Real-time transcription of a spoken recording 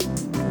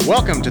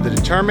Welcome to the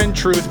Determined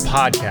Truth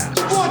Podcast.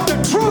 Want the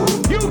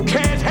truth? You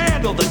can't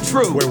handle the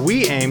truth. Where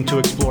we aim to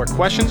explore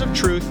questions of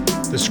truth,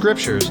 the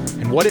scriptures,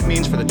 and what it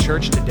means for the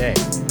church today.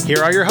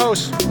 Here are your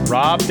hosts,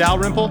 Rob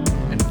Dalrymple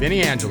and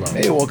Vinny Angelo.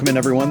 Hey, welcome in,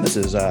 everyone. This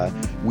is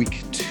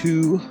week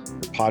 2,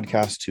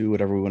 podcast 2,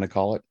 whatever we want to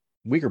call it.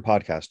 Week or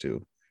podcast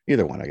 2.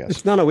 Either one, I guess.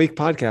 It's not a week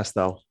podcast,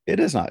 though. It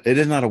is not. It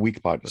is not a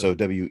week podcast. So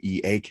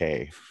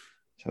W-E-A-K.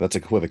 So that's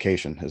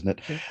equivocation, isn't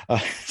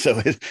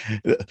it?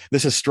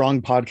 This is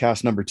strong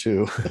podcast number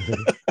 2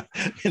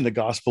 in the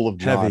Gospel of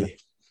John. Heavy.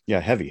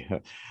 Yeah, heavy.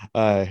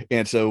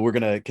 And so we're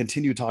going to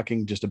continue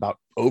talking just about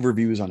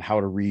overviews on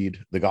how to read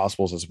the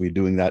Gospels as we're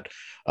doing that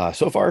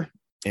so far.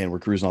 And we're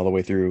cruising all the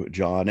way through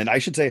John. And I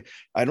should say,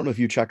 I don't know if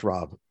you checked,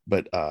 Rob,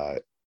 but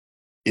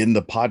in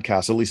the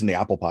podcast, at least in the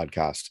Apple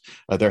podcast,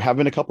 there have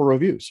been a couple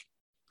reviews.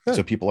 Good.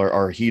 So people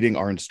are heeding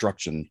our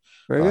instruction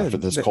for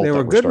this cult. They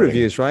were good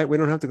reviews, right? We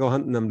don't have to go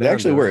hunting them down. They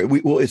actually were.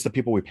 Well, it's the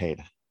people we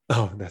paid.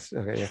 Oh, that's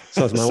okay. Yeah.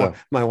 So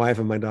it's my wife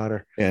and my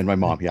daughter and my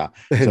mom. Yeah.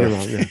 And so, your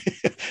mom, yeah.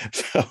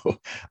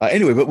 So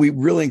anyway, but we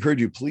really encourage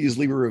you, please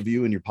leave a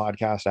review in your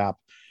podcast app,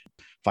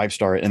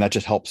 5-star, and that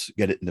just helps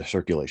get it into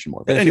circulation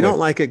more. But and if you don't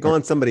like it, go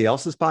on somebody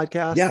else's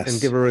podcast and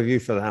give a review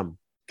for them.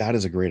 That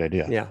is a great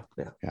idea. Yeah.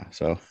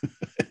 So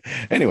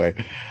anyway,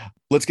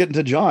 let's get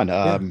into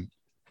John.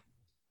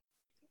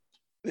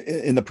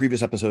 In the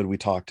previous episode, we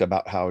talked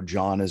about how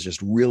John is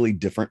just really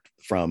different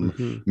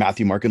from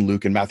Matthew, Mark, and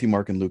Luke. And Matthew,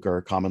 Mark, and Luke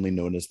are commonly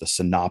known as the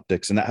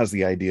synoptics. And that has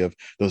the idea of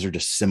those are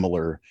just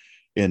similar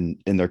in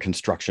their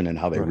construction and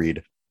how they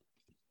read.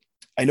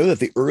 I know that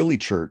the early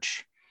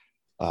church,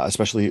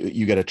 especially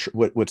you get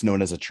what's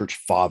known as a church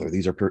father.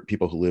 These are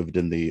people who lived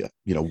in the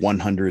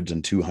 100s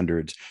and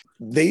 200s.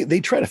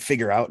 They try to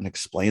figure out and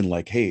explain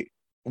like, hey,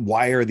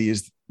 why are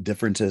these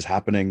differences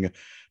happening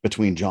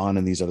between John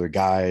and these other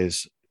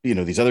guys?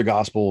 These other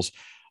gospels,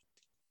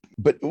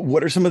 but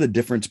what are some of the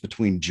difference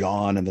between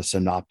John and the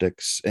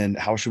synoptics, and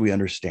how should we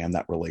understand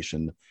that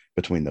relation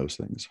between those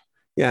things?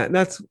 Yeah,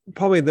 that's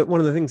probably one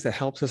of the things that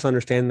helps us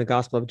understand the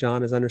Gospel of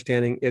John is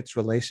understanding its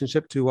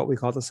relationship to what we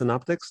call the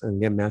synoptics, and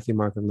again, Matthew,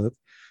 Mark, and Luke,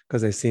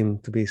 because they seem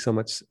to be so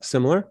much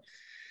similar.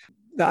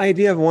 The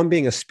idea of one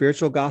being a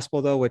spiritual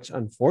gospel, though, which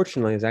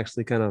unfortunately has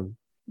actually kind of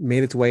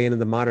made its way into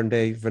the modern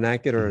day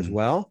vernacular as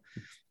well.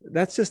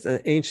 That's just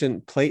an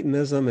ancient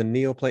Platonism and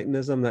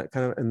Neoplatonism that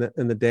kind of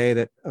in the day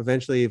that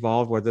eventually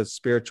evolved, where the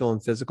spiritual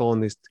and physical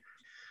and these.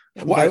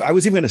 Well, I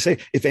was even going to say,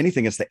 if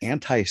anything, it's the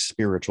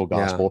anti-spiritual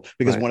gospel,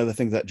 because one of the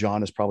things that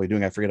John is probably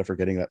doing, I forget if we're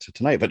getting that to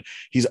tonight, but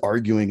he's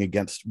arguing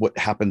against what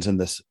happens in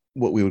this,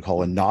 what we would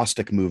call a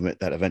Gnostic movement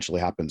that eventually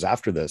happens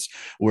after this,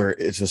 where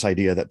it's this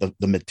idea that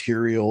the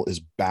material is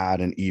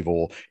bad and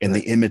evil, and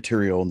the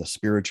immaterial and the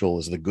spiritual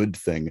is the good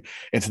thing.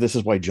 And so this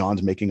is why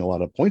John's making a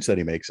lot of points that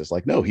he makes. It's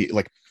like, no,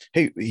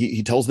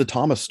 he tells the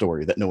Thomas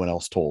story that no one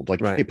else told.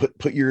 Like, hey,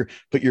 put your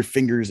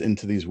fingers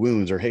into these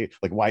wounds, or hey,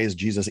 like, why is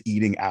Jesus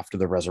eating after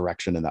the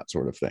resurrection, and that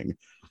sort of thing.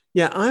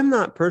 Yeah, I'm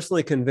not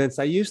personally convinced.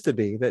 I used to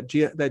be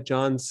that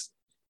John's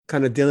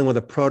kind of dealing with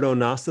a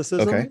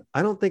proto-Gnosticism. Okay.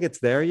 I don't think it's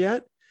there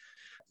yet.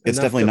 It's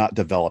definitely not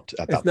developed at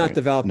that point. It's not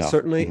developed,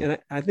 certainly. And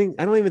I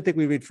don't even think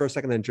we read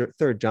 1st, 2nd, and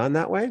 3rd John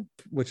that way,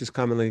 which is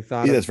commonly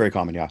thought. Yeah, that's very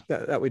common, yeah.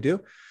 That we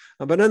do.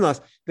 But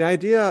nonetheless, the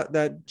idea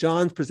that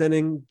John's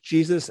presenting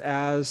Jesus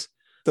as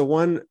the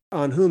one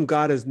on whom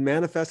God has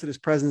manifested his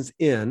presence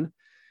in,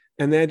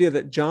 and the idea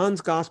that John's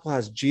gospel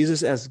has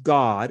Jesus as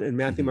God and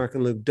Matthew, Mark,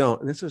 and Luke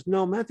don't. And it says,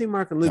 no, Matthew,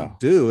 Mark, and Luke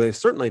do. They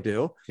certainly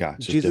do. Yeah,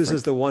 Jesus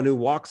is the one who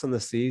walks on the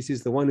seas.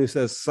 He's the one who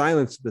says,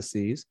 silence the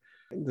seas.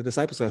 The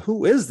disciples say,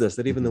 who is this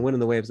that even the wind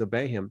and the waves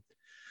obey him?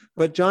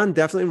 But John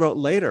definitely wrote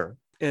later.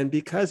 And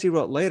because he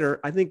wrote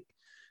later, I think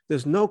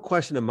there's no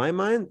question in my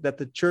mind that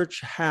the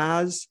church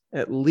has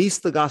at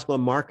least the Gospel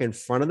of Mark in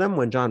front of them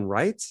when John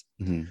writes.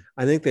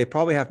 I think they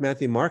probably have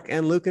Matthew, Mark,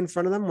 and Luke in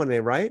front of them when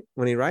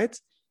he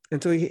writes.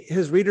 And so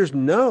his readers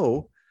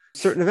know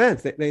certain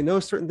events. They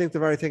know certain things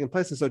have already taken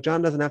place. And so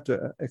John doesn't have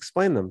to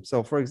explain them.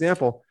 So for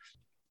example,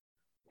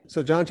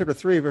 John chapter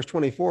 3, verse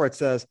 24, it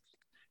says,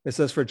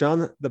 for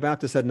John the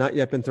Baptist had not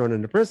yet been thrown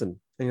into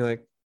prison. And you're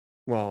like,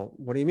 well,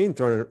 what do you mean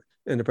thrown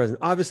into prison?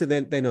 Obviously,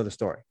 they know the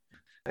story.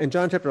 In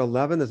John chapter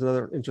 11, there's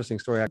another interesting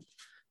story.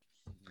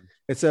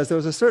 It says, there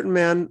was a certain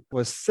man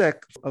was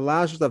sick,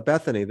 Lazarus of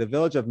Bethany, the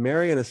village of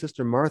Mary and his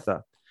sister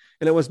Martha.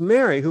 And it was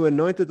Mary who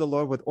anointed the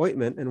Lord with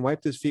ointment and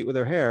wiped his feet with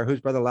her hair,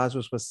 whose brother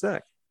Lazarus was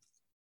sick.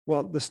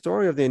 Well, the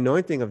story of the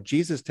anointing of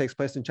Jesus takes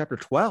place in chapter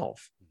 12.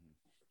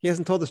 He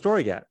hasn't told the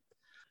story yet.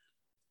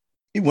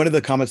 One of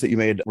the comments that you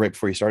made right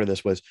before you started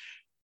this was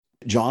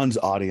John's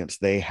audience,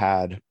 they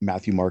had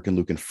Matthew, Mark, and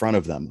Luke in front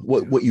of them.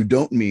 What you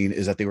don't mean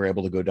is that they were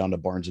able to go down to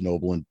Barnes and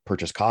Noble and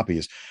purchase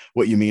copies.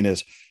 What you mean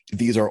is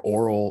these are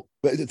oral.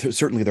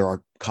 Certainly there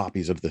are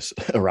copies of this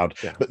around,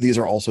 but these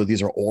are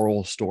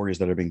oral stories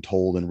that are being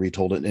told and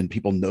retold. And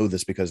people know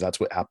this because that's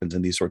what happens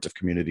in these sorts of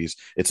communities.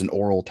 It's an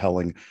oral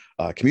telling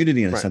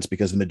community in a sense,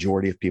 because the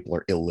majority of people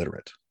are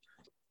illiterate.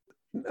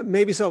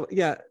 Maybe so.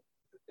 Yeah,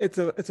 it's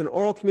an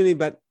oral community,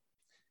 but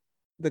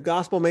the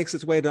gospel makes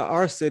its way to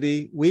our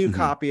city, we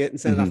copy it and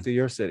send it off to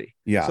your city.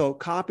 Yeah. So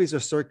copies are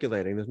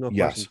circulating. There's no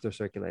question they're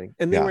circulating.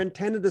 And they Yeah. were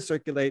intended to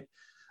circulate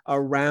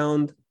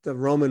around the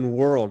Roman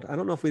world. I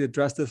don't know if we'd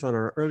addressed this on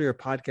our earlier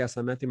podcast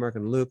on Matthew, Mark,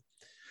 and Luke,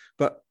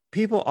 but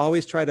people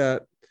always try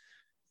to,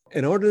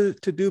 in order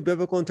to do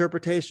biblical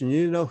interpretation, you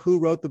need to know who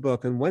wrote the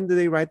book and when did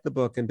they write the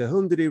book and to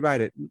whom did he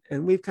write it.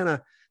 And we've kind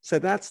of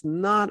said that's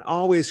not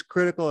always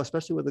critical,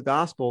 especially with the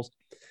Gospels.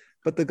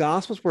 But the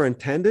Gospels were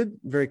intended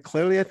very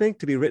clearly, I think,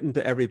 to be written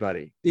to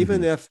everybody.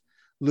 Even if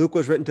Luke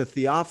was written to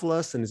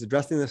Theophilus and is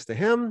addressing this to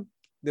him,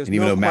 there's and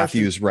even no though question.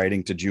 Matthew's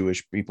writing to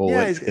Jewish people,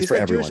 Yeah, it's he's for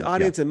got everyone. Jewish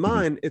audience in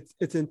mind.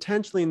 It's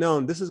intentionally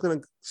known. This is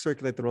going to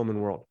circulate the Roman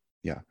world.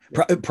 Yeah,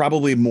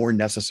 probably more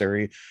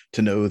necessary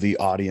to know the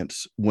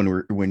audience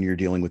when you're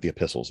dealing with the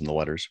epistles and the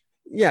letters.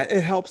 Yeah,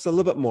 it helps a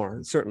little bit more.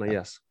 Certainly,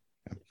 yes.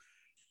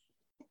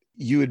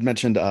 You had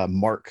mentioned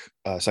Mark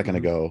a second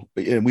ago,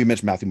 and we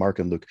mentioned Matthew, Mark,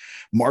 and Luke.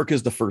 Mark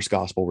is the first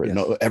gospel written.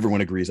 Yes.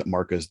 Everyone agrees that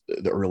Mark is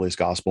the earliest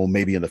gospel,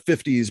 maybe in the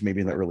 50s,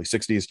 maybe in the early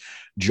 60s.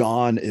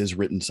 John is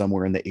written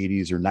somewhere in the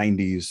 80s or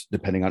 90s,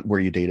 depending on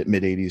where you date it,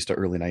 mid 80s to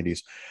early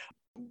 90s.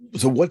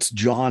 So what's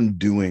John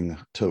doing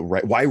to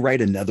write? Why write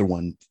another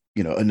one,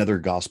 another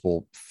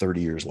gospel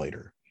 30 years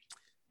later?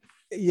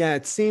 Yeah,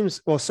 it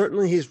seems, well,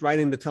 certainly he's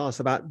writing to tell us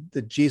about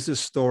the Jesus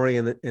story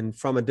and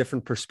from a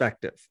different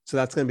perspective. So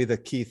that's going to be the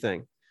key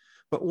thing.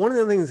 But one of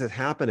the things that's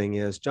happening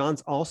is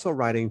John's also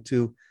writing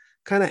to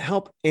kind of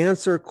help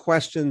answer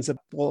questions,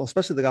 well,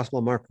 especially the Gospel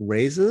of Mark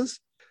raises.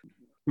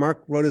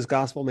 Mark wrote his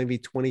gospel maybe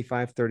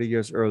 25, 30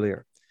 years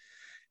earlier.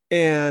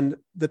 And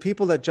the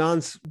people that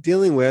John's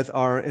dealing with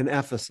are in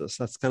Ephesus.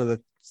 That's kind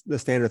of the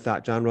standard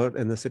thought. John wrote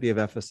in the city of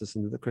Ephesus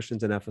and the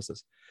Christians in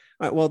Ephesus.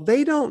 All right, well,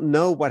 they don't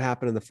know what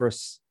happened in the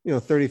first,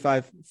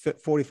 35,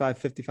 45,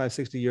 55,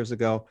 60 years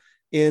ago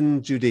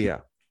in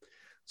Judea.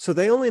 So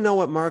they only know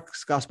what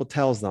Mark's gospel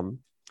tells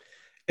them.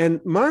 And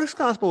Mark's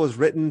gospel was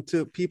written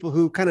to people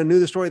who kind of knew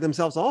the story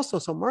themselves also.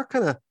 So Mark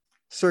kind of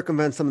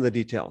circumvents some of the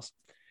details.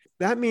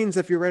 That means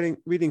if you're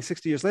reading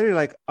 60 years later, you're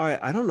like, all right,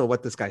 I don't know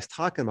what this guy's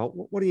talking about.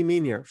 What do you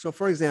mean here? So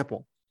for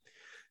example,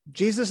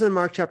 Jesus in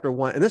Mark chapter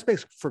 1, and this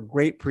makes for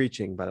great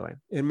preaching, by the way,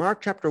 in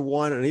Mark chapter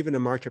 1 and even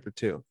in Mark chapter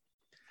 2,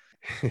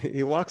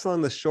 he walks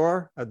along the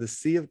shore of the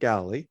Sea of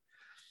Galilee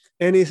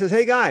and he says,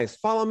 hey guys,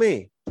 follow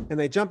me. And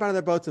they jump out of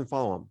their boats and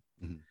follow him.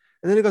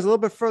 And then he goes a little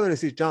bit further and he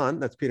sees John,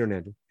 that's Peter and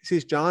Andrew. He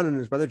sees John and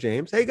his brother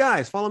James. Hey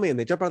guys, follow me. And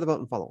they jump out of the boat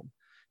and follow him.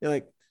 You're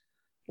like,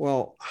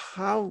 well,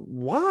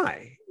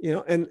 why?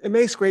 And it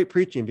makes great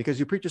preaching because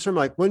you preach a sermon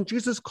like when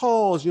Jesus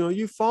calls,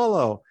 you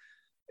follow.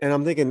 And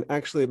I'm thinking,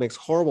 actually, it makes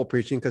horrible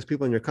preaching because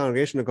people in your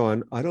congregation are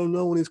going, I don't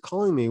know when he's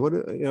calling me.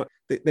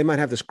 They might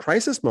have this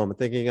crisis moment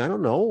thinking, I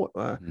don't know.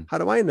 How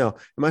do I know?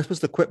 Am I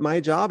supposed to quit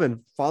my job and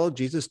follow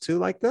Jesus too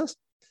like this?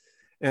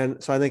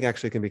 And so I think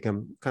actually it can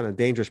become kind of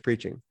dangerous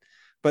preaching.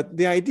 But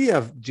the idea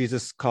of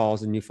Jesus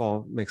calls and you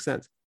follow makes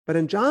sense. But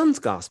in John's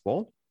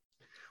gospel,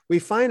 we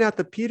find out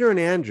that Peter and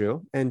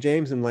Andrew and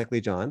James and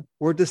likely John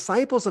were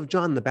disciples of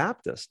John the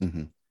Baptist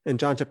in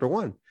John chapter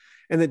 1.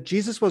 And that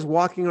Jesus was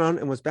walking around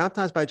and was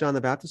baptized by John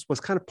the Baptist was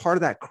kind of part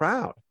of that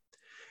crowd.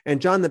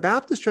 And John the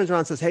Baptist turns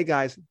around and says, hey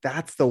guys,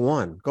 that's the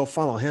one, go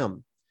follow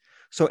him.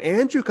 So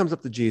Andrew comes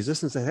up to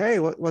Jesus and says, hey,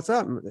 what's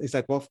up? And he's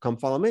like, well, come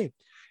follow me.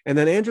 And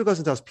then Andrew goes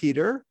and tells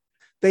Peter.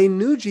 They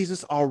knew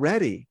Jesus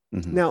already.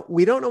 Now,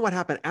 we don't know what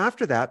happened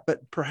after that,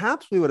 but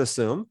perhaps we would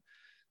assume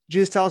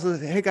Jesus tells us,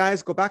 hey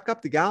guys, go back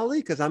up to Galilee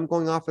because I'm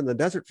going off in the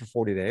desert for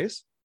 40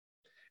 days.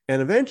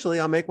 And eventually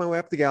I'll make my way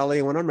up to Galilee.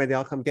 And when I'm ready,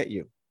 I'll come get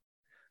you.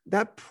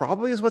 That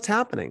probably is what's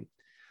happening.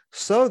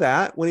 So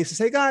that when he says,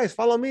 hey guys,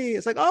 follow me,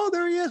 it's like, oh,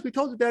 there he is. We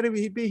told you, Daddy,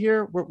 he'd be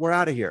here. We're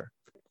out of here.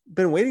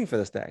 Been waiting for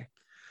this day.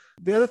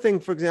 The other thing,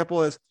 for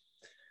example, is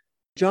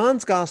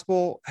John's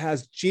gospel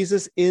has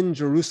Jesus in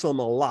Jerusalem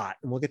a lot.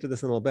 And we'll get to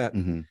this in a little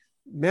bit.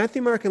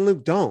 Matthew, Mark, and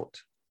Luke don't.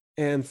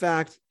 And in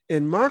fact,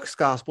 in Mark's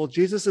gospel,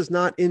 Jesus is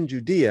not in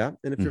Judea.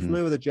 And if you're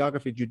familiar with the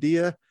geography,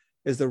 Judea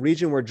is the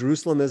region where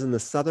Jerusalem is in the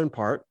southern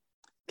part,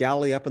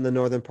 Galilee up in the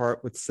northern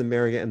part, with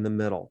Samaria in the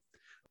middle.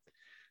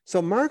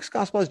 So Mark's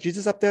gospel has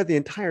Jesus up there the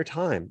entire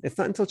time. It's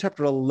not until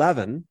chapter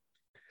 11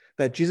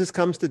 that Jesus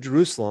comes to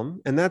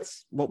Jerusalem. And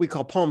that's what we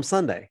call Palm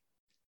Sunday.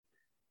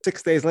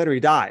 6 days later, he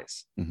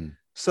dies.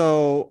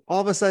 So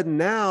all of a sudden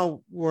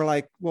now we're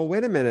like, well,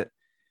 wait a minute.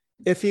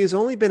 If he's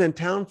only been in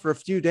town for a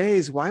few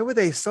days, why were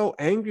they so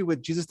angry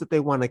with Jesus that they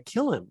want to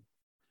kill him?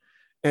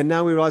 And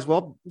now we realize,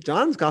 well,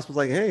 John's gospel is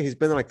like, hey, he's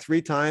been there like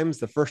 3 times,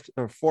 the first,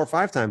 or 4 or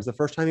 5 times. The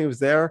first time he was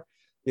there,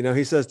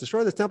 he says,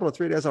 destroy this temple in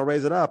 3 days, I'll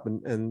raise it up.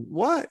 And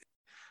what?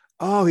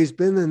 Oh, he's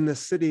been in this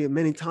city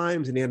many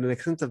times and he had an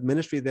extensive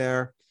ministry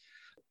there.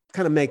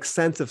 Kind of makes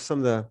sense of some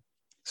of the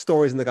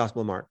stories in the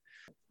Gospel of Mark.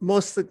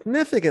 Most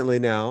significantly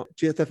now,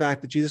 the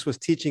fact that Jesus was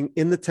teaching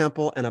in the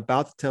temple and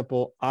about the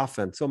temple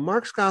often. So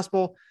Mark's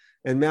gospel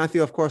and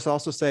Matthew, of course,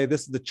 also say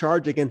this is the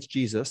charge against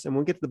Jesus. And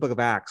when we get to the book of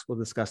Acts, we'll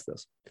discuss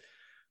this.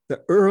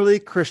 The early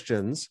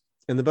Christians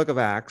in the book of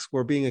Acts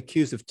were being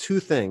accused of 2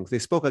 things. They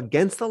spoke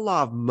against the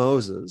law of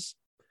Moses,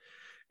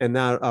 And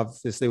now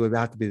obviously would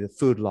have to be the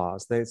food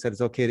laws. They said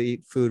it's okay to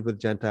eat food with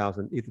Gentiles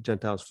and eat the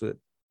Gentiles' food.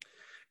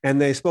 And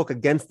they spoke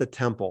against the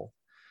temple.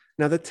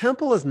 Now, the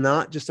temple is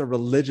not just a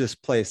religious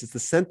place. It's the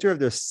center of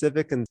their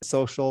civic and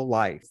social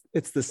life.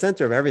 It's the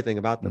center of everything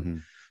about them. Mm-hmm.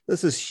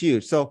 This is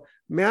huge. So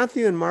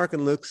Matthew and Mark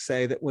and Luke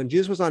say that when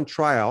Jesus was on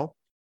trial,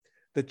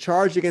 the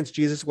charge against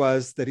Jesus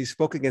was that he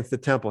spoke against the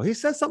temple. He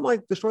said something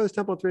like, destroy this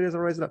temple in 3 days,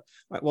 I'll raise it up.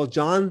 Right. Well,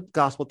 John's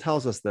gospel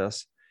tells us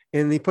this,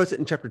 and he puts it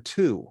in chapter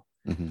 2.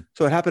 Mm-hmm.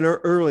 So it happened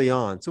early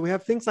on. So we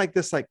have things like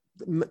this, like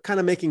kind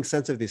of making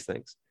sense of these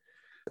things.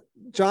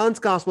 John's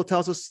gospel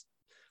tells us,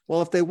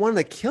 well, if they wanted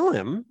to kill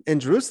him in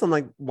Jerusalem,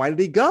 like, why did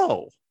he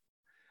go?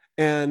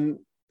 And,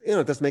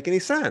 it doesn't make any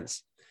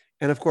sense.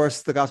 And of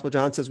course, the Gospel of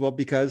John says, well,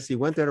 because he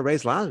went there to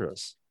raise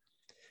Lazarus.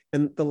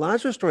 And the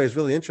Lazarus story is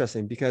really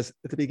interesting because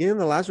at the beginning of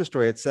the Lazarus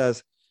story, it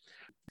says,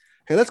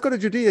 hey, let's go to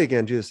Judea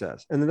again, Jesus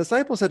says. And the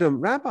disciples said to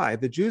him, Rabbi,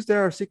 the Jews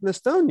there are seeking to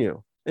stone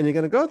you, and you're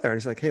going to go there. And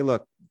he's like, hey,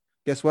 look,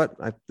 guess what?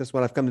 This is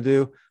what I've come to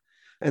do.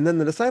 And then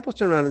the disciples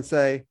turn around and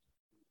say,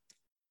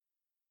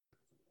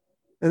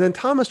 and then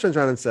Thomas turns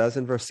around and says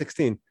in verse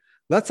 16,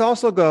 let's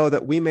also go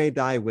that we may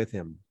die with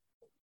him.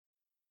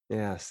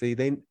 Yeah, see,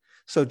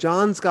 so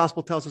John's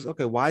gospel tells us,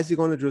 okay, why is he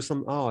going to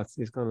Jerusalem? Oh,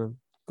 he's going to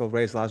go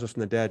raise Lazarus from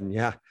the dead. And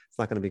yeah, it's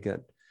not going to be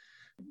good.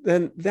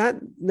 Then that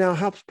now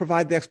helps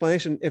provide the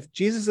explanation. If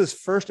Jesus's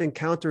first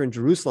encounter in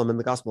Jerusalem in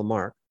the Gospel of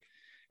Mark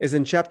is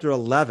in chapter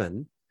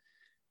 11,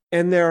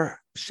 and they're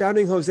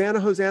shouting, Hosanna,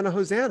 Hosanna,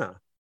 Hosanna.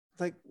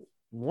 Like,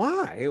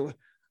 why?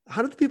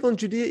 How do the people in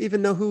Judea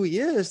even know who he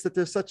is, that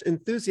there's such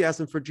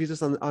enthusiasm for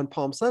Jesus on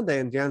Palm Sunday?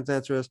 And John's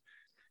answer is,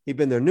 he'd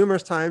been there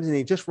numerous times, and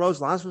he just rose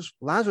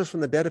Lazarus from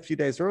the dead a few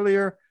days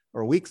earlier,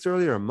 or weeks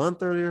earlier, or a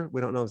month earlier.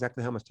 We don't know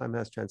exactly how much time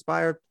has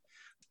transpired.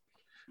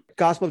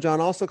 Gospel of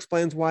John also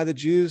explains why the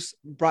Jews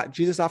brought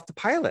Jesus off to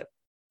Pilate.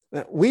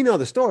 Now, we know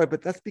the story,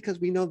 but that's because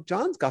we know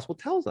John's gospel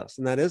tells us,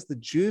 and that is the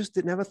Jews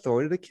didn't have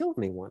authority to kill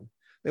anyone.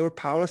 They were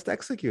powerless to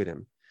execute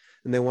him,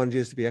 and they wanted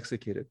Jesus to be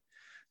executed.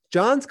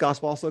 John's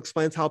gospel also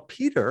explains how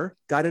Peter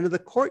got into the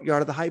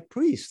courtyard of the high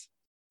priest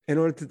in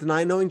order to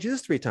deny knowing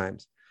Jesus 3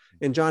 times.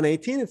 In John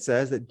 18, it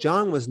says that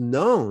John was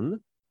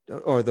known,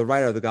 or the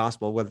writer of the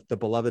gospel, with the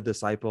beloved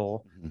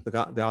disciple,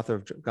 the author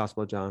of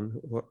Gospel of John,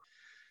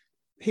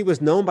 he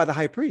was known by the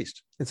high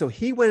priest. And so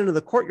he went into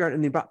the courtyard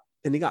and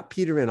he got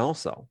Peter in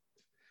also.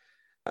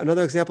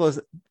 Another example is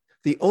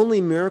the only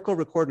miracle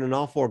recorded in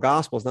all 4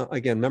 gospels. Now,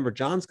 again, remember,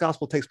 John's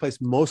gospel takes place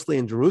mostly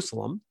in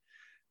Jerusalem.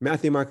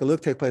 Matthew, Mark, and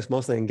Luke take place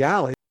mostly in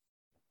Galilee.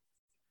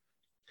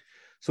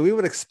 So we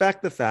would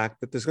expect the fact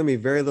that there's going to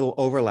be very little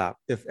overlap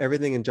if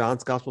everything in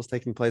John's gospel is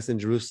taking place in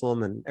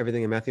Jerusalem and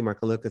everything in Matthew, Mark,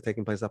 and Luke is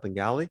taking place up in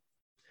Galilee.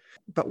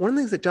 But one of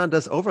the things that John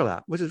does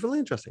overlap, which is really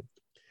interesting.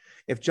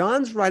 If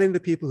John's writing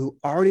to people who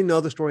already know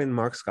the story in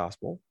Mark's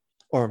gospel,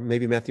 or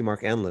maybe Matthew,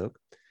 Mark, and Luke,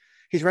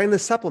 he's writing to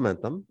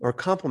supplement them or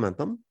complement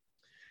them.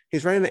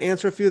 He's writing to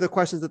answer a few of the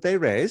questions that they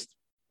raised.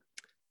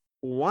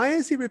 Why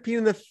is he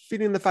repeating the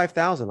feeding the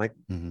 5,000? Like,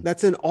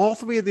 that's in all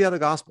 3 of the other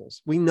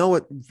gospels. We know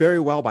it very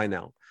well by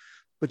now.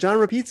 But John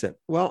repeats it.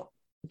 Well,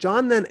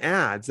 John then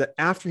adds that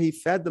after he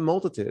fed the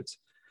multitudes,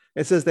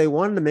 it says they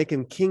wanted to make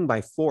him king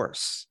by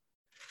force.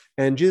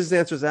 And Jesus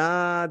answers,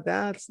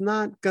 that's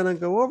not going to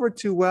go over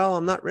too well.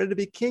 I'm not ready to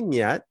be king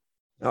yet.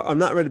 I'm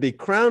not ready to be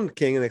crowned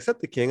king and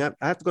accept the king. I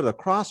have to go to the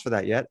cross for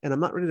that yet. And I'm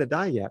not ready to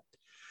die yet.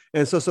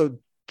 And so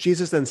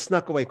Jesus then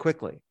snuck away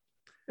quickly.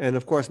 And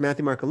of course,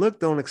 Matthew, Mark, and Luke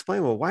don't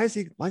explain, well, why is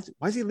he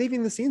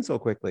leaving the scene so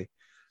quickly?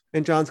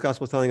 And John's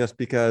gospel is telling us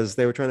because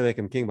they were trying to make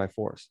him king by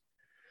force.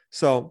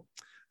 So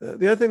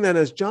the other thing then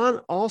is John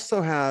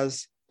also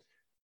has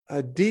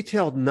a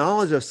detailed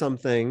knowledge of some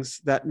things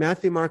that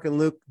Matthew, Mark, and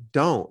Luke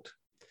don't.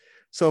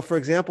 So for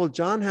example,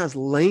 John has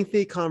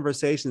lengthy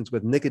conversations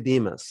with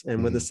Nicodemus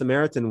and with the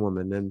Samaritan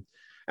woman. And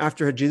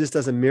after Jesus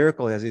does a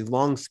miracle, he has these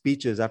long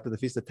speeches after the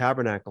Feast of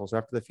Tabernacles, or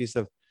after the Feast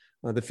of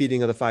the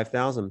feeding of the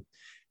 5,000.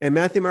 And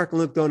Matthew, Mark, and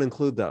Luke don't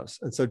include those.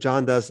 And so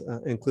John does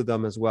include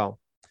them as well.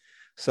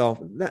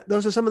 So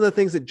those are some of the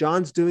things that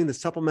John's doing to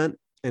supplement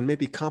and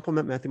maybe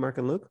complement Matthew, Mark,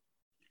 and Luke.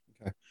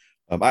 Okay.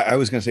 I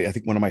was going to say, I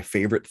think one of my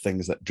favorite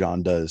things that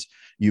John does,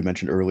 you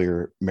mentioned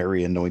earlier,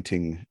 Mary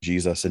anointing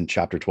Jesus in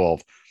chapter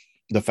 12,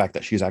 the fact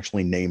that she's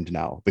actually named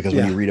now, because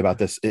when you read about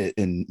this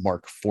in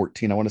Mark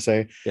 14, I want to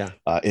say,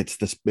 it's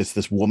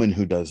this woman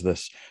who does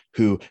this,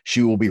 who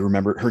she will be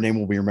remembered. Her name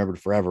will be remembered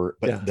forever,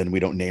 but then we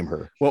don't name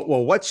her.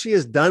 Well, what she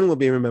has done will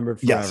be remembered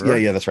forever.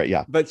 Yes. That's right.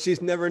 Yeah. But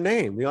she's never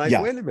named. You're like,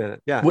 wait a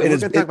minute. Yeah. Well, we're going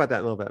to talk about that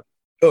in a little bit.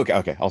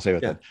 Okay. I'll say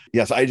it then.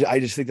 Yes. I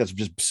just think that's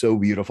just so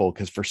beautiful,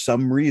 because for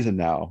some reason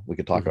now we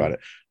could talk about it.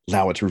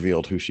 Now it's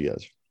revealed who she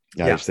is.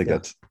 I just think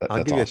that's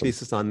I'll give you awesome. a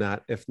thesis on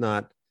that. If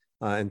not,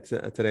 in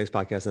today's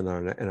podcast and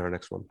in our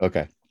next one.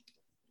 Okay.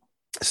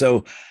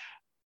 So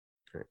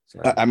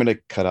I'm going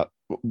to cut out.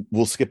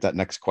 We'll skip that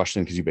next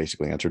question because you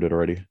basically answered it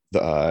already.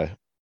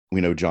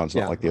 We know John's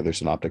not like the other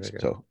synoptics.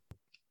 So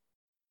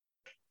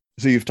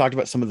you've talked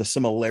about some of the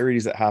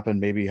similarities that happen,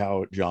 maybe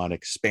how John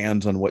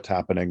expands on what's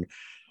happening.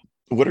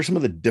 what are some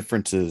of the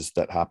differences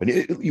that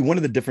happen? One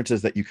of the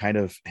differences that you kind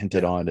of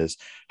hinted on is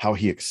how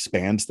he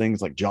expands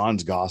things. Like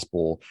John's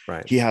gospel,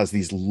 Right. he has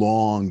these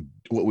long,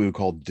 what we would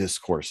call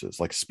discourses,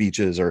 like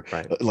speeches, or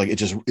Right. like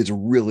it's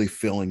really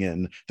filling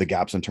in the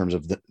gaps in terms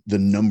of the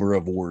number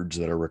of words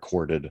that are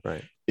recorded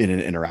Right. in an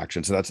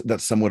interaction. So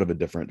that's somewhat of a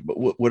different, but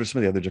what are some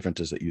of the other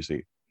differences that you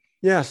see?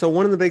 Yeah. So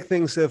one of the big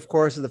things, of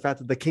course, is the fact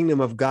that the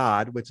kingdom of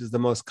God, which is the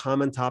most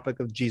common topic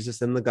of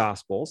Jesus in the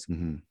Gospels,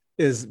 Mm-hmm.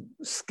 is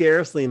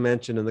scarcely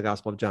mentioned in the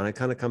Gospel of John. It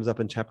kind of comes up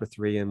in chapter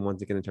 3 and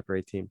once again in chapter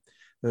 18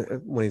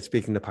 when he's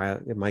speaking to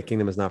Pilate, my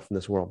kingdom is not from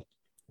this world.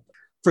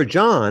 For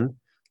John,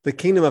 the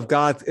kingdom of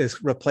God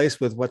is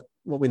replaced with what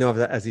we know of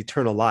as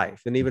eternal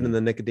life. And even in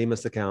the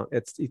Nicodemus account,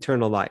 it's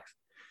eternal life.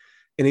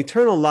 And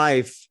eternal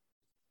life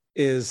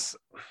is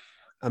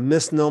a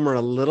misnomer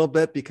a little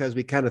bit because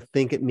we kind of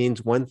think it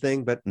means one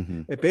thing, but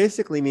it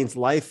basically means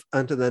life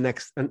unto the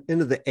next,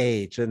 into the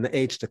age and the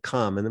age to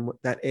come. And then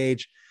that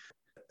age,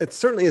 it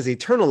certainly is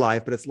eternal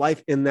life, but it's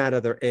life in that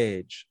other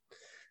age.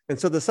 And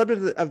so the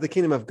subject of the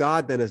kingdom of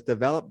God then is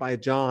developed by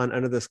John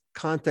under this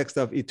context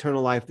of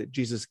eternal life that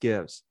Jesus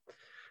gives.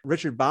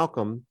 Richard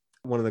Bauckham,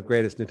 one of the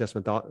greatest New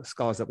Testament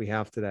scholars that we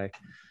have today,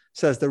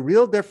 says the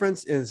real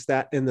difference is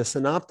that in the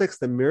synoptics,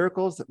 the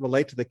miracles that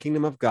relate to the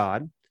kingdom of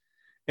God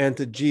and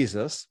to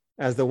Jesus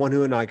as the one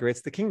who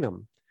inaugurates the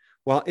kingdom.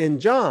 While in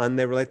John,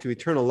 they relate to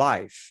eternal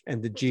life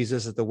and to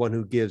Jesus as the one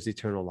who gives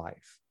eternal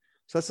life.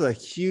 So that's a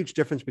huge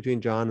difference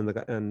between John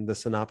and the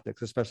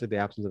synoptics, especially the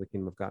absence of the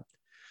kingdom of God.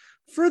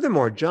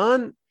 Furthermore,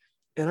 John,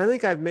 and I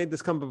think I've made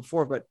this comment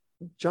before, but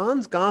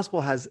John's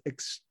gospel has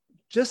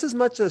just as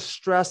much a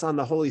stress on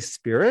the Holy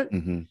Spirit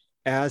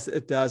as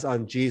it does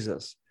on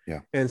Jesus.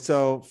 Yeah. And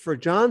so for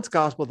John's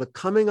gospel, the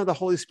coming of the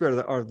Holy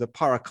Spirit, or the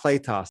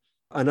Parakletos,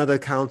 another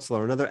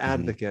counselor, another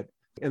advocate.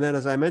 And then,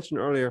 as I mentioned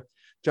earlier,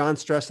 John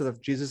stressed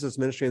that Jesus'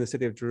 ministry in the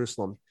city of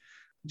Jerusalem.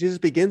 Jesus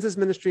begins his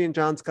ministry in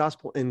John's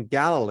gospel in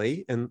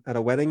Galilee and at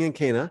a wedding in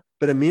Cana,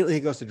 but immediately he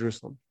goes to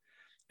Jerusalem.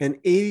 And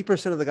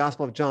 80% of the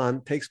gospel of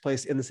John takes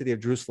place in the city of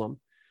Jerusalem.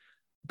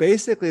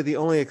 Basically, the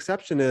only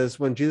exception is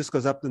when Jesus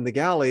goes up in the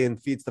Galilee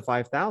and feeds the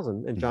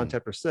 5,000 in John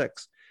chapter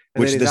 6.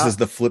 And which this is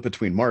the flip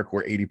between Mark,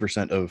 where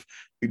 80% of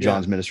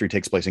John's ministry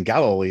takes place in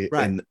Galilee,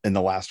 and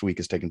the last week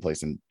is taking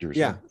place in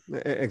Jerusalem. Yeah,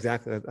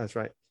 exactly. That's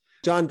right.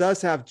 John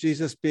does have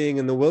Jesus being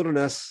in the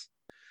wilderness.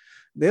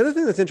 The other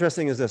thing that's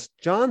interesting is this.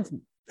 John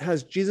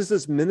has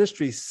Jesus's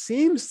ministry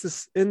seems to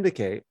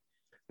indicate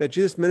that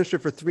Jesus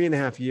ministered for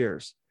 3.5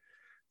 years.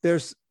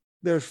 There's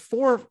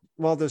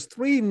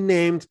three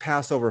named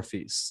Passover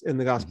feasts in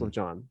the Gospel of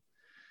John.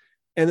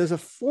 And there's a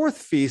fourth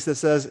feast that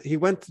says he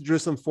went to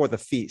Jerusalem for the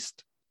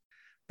feast.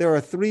 There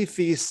are 3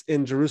 feasts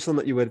in Jerusalem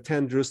that you would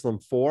attend Jerusalem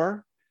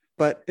for,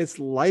 but it's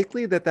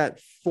likely that that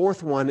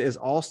fourth one is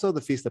also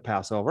the Feast of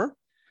Passover.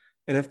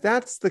 And if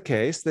that's the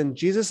case, then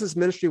Jesus's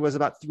ministry was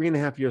about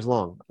 3.5 years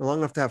long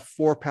enough to have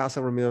 4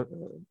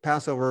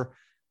 Passover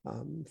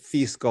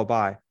feasts go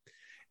by.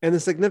 And the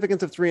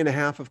significance of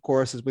 3.5, of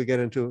course, as we get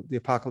into the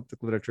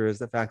apocalyptic literature, is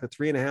the fact that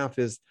 3.5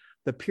 is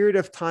the period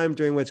of time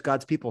during which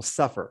God's people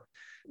suffer.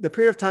 The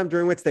period of time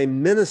during which they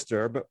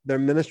minister, but their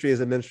ministry is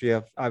a ministry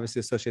of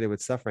obviously associated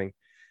with suffering.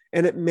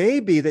 And it may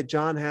be that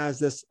John has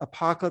this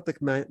apocalyptic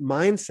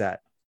mindset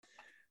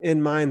in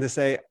mind to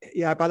say,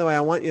 yeah, by the way, I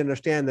want you to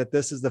understand that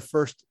this is the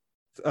first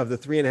of the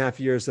 3.5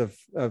 years of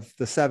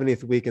the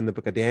 70th week in the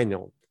book of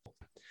Daniel.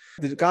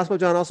 The Gospel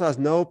of John also has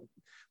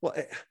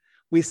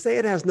we say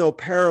it has no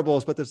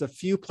parables, but there's a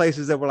few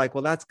places that we're like,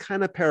 well, that's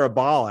kind of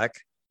parabolic,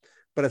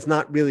 but it's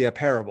not really a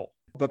parable.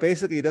 But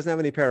basically, he doesn't have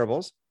any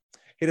parables.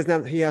 He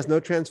has no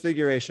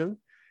transfiguration.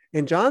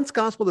 In John's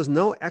gospel, there's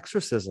no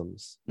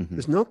exorcisms.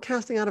 There's no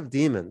casting out of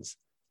demons,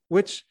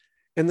 which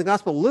in the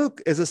gospel of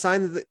Luke is a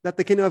sign that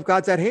the kingdom of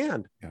God's at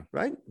hand,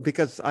 right?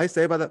 Because I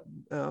say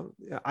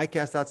I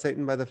cast out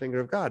Satan by the finger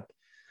of God.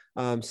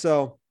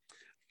 So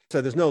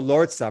there's no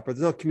Lord's Supper.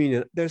 There's no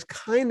communion. There's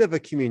kind of a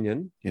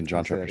communion. In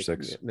John chapter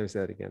 6. Let me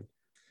say that again.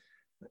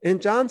 In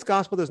John's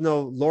gospel, there's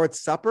no Lord's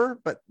Supper,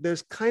 but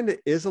there's kind of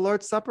is a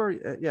Lord's Supper.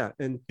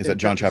 Is that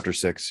John chapter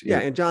 6?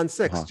 Yeah, in John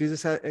 6,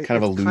 Jesus kind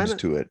of alludes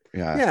to it.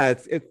 Yeah.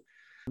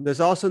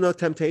 There's also no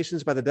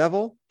temptations by the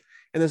devil,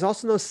 and there's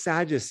also no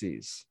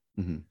Sadducees.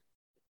 Do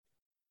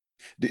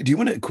you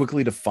want to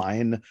quickly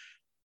define,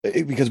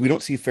 because we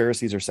don't see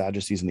Pharisees or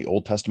Sadducees in the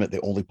Old Testament, they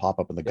only pop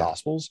up in the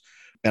Gospels.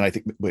 And I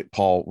think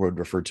Paul would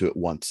refer to it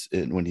once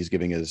when he's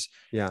giving his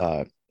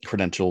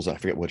credentials. I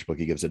forget which book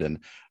he gives it in.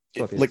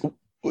 Philippians.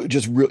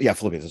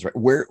 Philippians is right.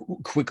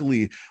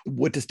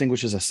 What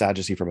distinguishes a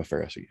Sadducee from a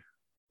Pharisee?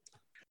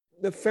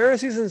 The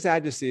Pharisees and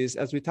Sadducees,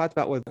 as we talked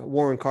about with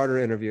Warren Carter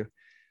interview,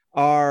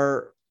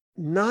 are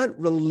not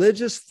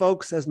religious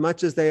folks as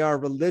much as they are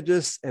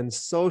religious and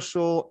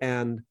social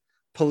and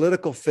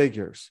political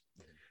figures.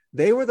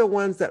 They were the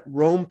ones that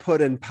Rome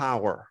put in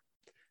power,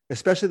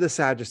 especially the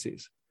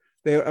Sadducees.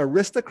 They were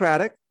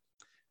aristocratic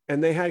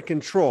and they had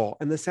control.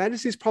 And the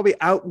Sadducees probably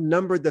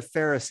outnumbered the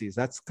Pharisees.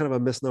 That's kind of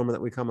a misnomer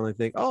that we commonly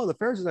think, oh, the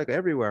Pharisees are like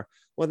everywhere.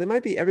 Well, they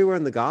might be everywhere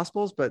in the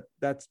Gospels, but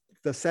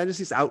the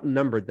Sadducees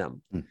outnumbered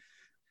them.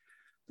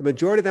 The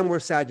majority of them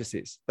were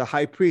Sadducees. The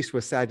high priest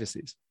was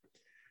Sadducees.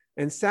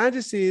 And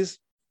Sadducees,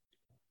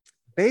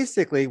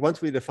 basically,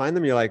 once we define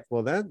them, you're like,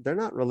 well, they're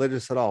not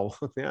religious at all.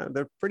 Yeah,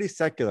 they're pretty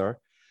secular.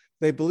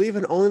 They believe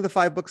in only the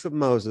 5 books of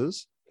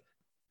Moses.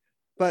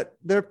 But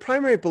their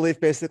primary belief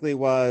basically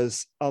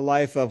was a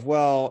life of,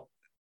 well,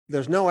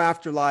 there's no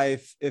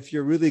afterlife. If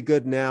you're really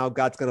good now,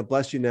 God's going to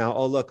bless you now.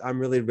 Oh, look,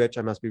 I'm really rich.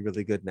 I must be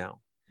really good now.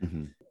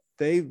 Mm-hmm.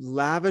 They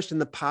lavished in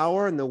the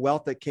power and the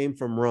wealth that came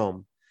from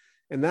Rome.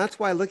 And that's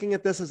why looking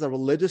at this as a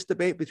religious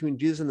debate between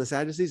Jesus and the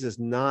Sadducees is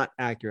not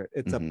accurate.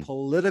 It's a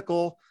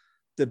political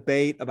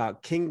debate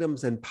about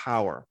kingdoms and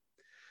power.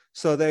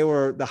 So they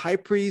were the high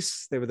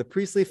priests, they were the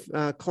priestly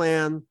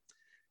clan,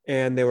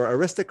 and they were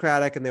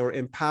aristocratic and they were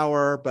in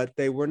power, but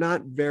they were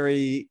not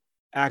very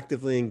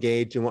actively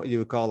engaged in what you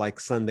would call like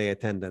Sunday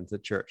attendance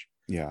at church.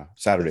 Yeah,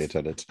 Saturday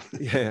attendance.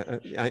 Yeah,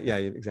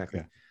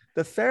 exactly. Yeah.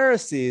 The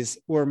Pharisees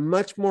were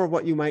much more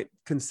what you might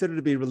consider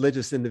to be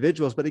religious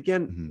individuals. But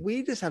again,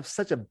 we just have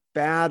such a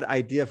bad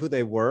idea of who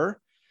they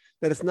were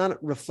that it's not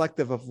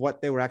reflective of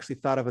what they were actually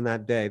thought of in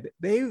that day.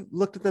 They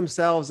looked at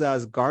themselves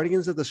as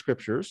guardians of the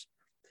scriptures.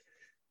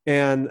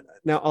 And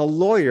now a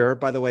lawyer,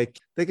 by the way,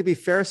 they could be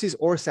Pharisees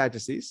or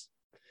Sadducees,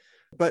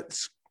 but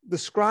the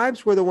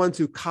scribes were the ones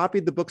who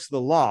copied the books of the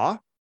law,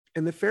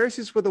 and the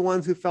Pharisees were the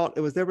ones who felt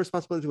it was their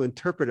responsibility to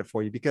interpret it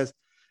for you. Because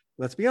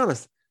let's be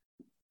honest,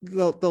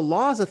 the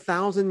law is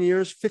 1,000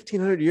 years,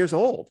 1,500 years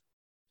old.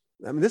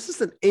 I mean, this is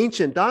an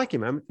ancient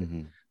document.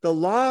 The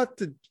law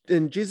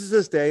in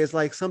Jesus's day is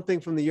like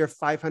something from the year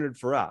 500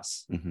 for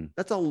us.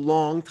 That's a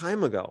long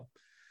time ago.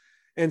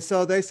 And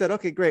so they said,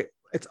 okay, great.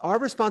 It's our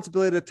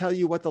responsibility to tell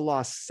you what the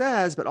law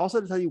says, but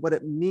also to tell you what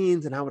it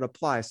means and how it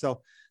applies.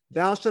 So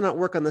thou shalt not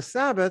work on the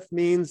Sabbath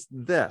means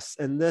this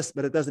and this,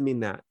 but it doesn't mean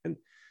that. And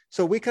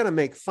so we kind of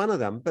make fun of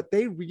them, but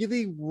they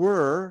really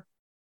were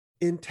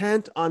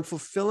intent on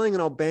fulfilling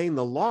and obeying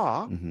the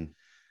law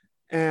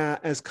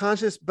as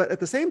conscious, but at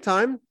the same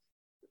time,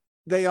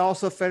 they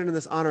also fed into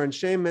this honor and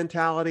shame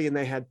mentality, and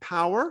they had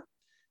power,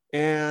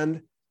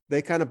 and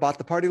they kind of bought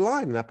the party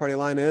line. And that party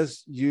line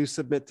is, you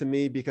submit to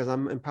me because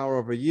I'm in power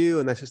over you,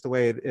 and that's just the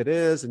way it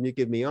is. And you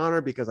give me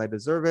honor because I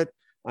deserve it.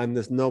 I'm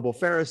this noble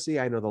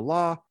Pharisee. I know the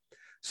law.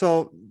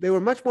 So they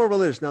were much more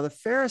religious. Now, the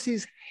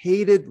Pharisees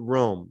hated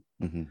Rome.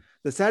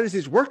 The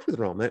Sadducees worked with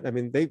Rome. I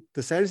mean,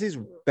 the Sadducees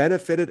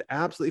benefited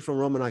absolutely from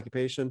Roman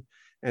occupation,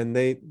 and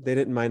they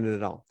didn't mind it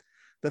at all.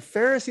 The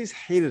Pharisees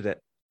hated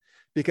it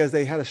because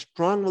they had a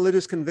strong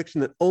religious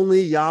conviction that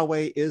only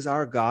Yahweh is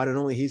our God, and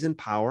only he's in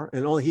power,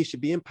 and only he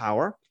should be in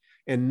power,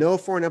 and no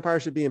foreign empire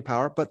should be in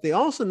power. But they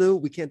also knew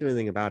we can't do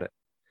anything about it.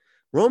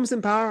 Rome's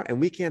in power, and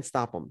we can't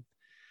stop them.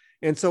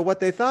 And so what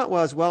they thought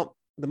was, well,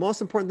 the most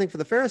important thing for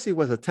the Pharisee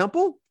was a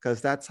temple,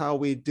 because that's how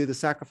we do the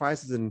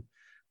sacrifices, and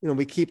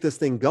we keep this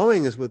thing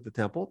going is with the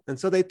temple. And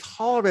so they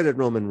tolerated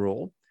Roman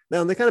rule.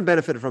 Now, they kind of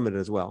benefited from it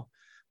as well,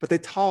 but they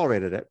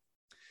tolerated it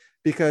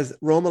because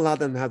Rome allowed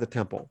them to have the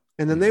temple.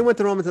 And then they went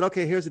to Rome and said,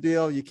 okay, here's the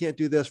deal. You can't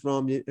do this,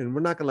 Rome, and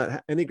we're not going to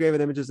let any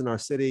graven images in our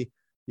city.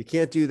 You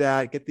can't do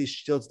that. Get these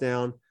shields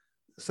down.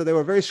 So they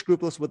were very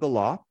scrupulous with the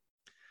law.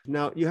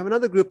 Now, you have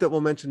another group that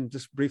we'll mention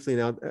just briefly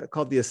now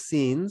called the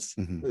Essenes.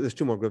 There's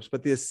 2 more groups,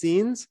 but the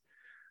Essenes,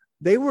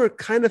 they were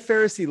kind of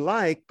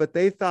Pharisee-like, but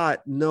they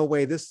thought, no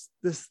way, this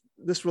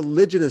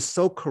religion is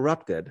so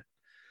corrupted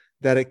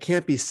that it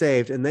can't be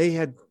saved. And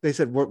they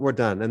said, we're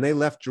done. And they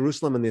left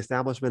Jerusalem and the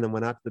establishment and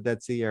went out to the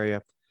Dead Sea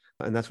area.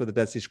 And that's where the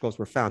Dead Sea Scrolls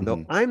were found.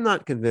 Though I'm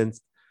not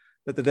convinced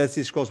that the Dead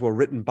Sea Scrolls were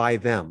written by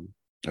them.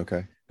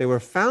 Okay. They were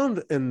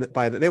found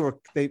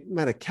they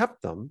might have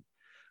kept them.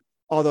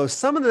 Although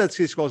some of the Dead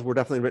Sea Scrolls were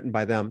definitely written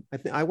by them.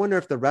 I wonder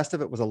if the rest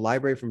of it was a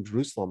library from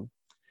Jerusalem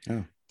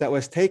that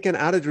was taken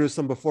out of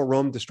Jerusalem before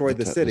Rome destroyed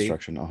the city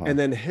and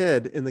then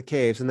hid in the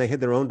caves. And they hid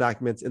their own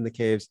documents in the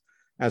caves,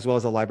 as well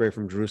as a library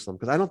from Jerusalem,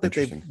 because I don't think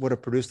they would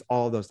have produced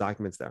all of those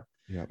documents there.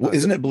 Yeah. Well,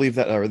 isn't it believed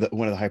that,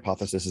 one of the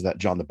hypotheses is that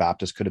John the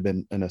Baptist could have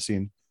been an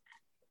Essene?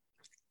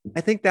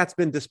 I think that's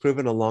been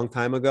disproven a long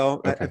time ago.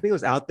 Okay. I think it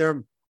was out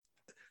there.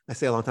 I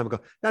say a long time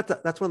ago.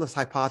 That's one of those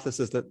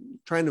hypotheses that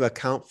trying to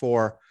account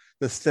for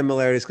the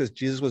similarities, because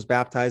Jesus was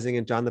baptizing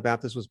and John the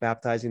Baptist was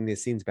baptizing, the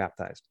Essenes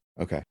baptized.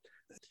 Okay.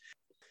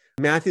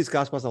 Matthew's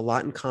gospel has a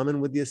lot in common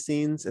with the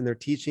Essenes, and their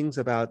teachings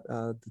about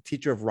the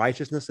teacher of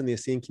righteousness in the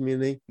Essene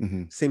community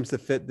seems to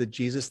fit the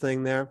Jesus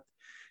thing there.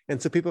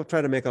 And so people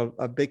try to make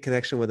a big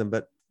connection with them,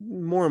 but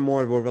more and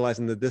more we're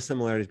realizing the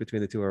dissimilarities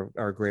between the two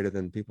are greater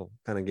than people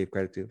kind of gave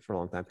credit to for a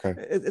long time.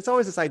 Okay. It's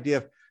always this idea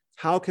of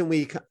how can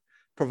we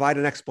provide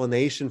an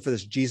explanation for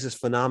this Jesus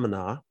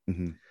phenomena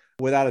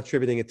without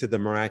attributing it to the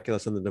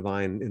miraculous and the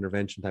divine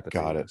intervention type of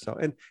thing. Got it. So,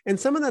 and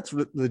some of that's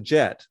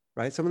legit,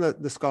 right? Some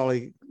of the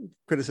scholarly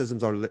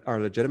criticisms are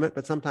legitimate,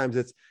 but sometimes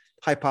it's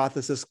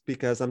hypothesis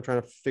because I'm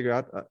trying to figure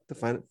out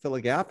to fill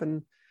a gap,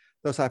 and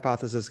those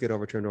hypotheses get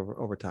overturned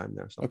over time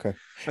there. So, okay.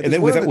 And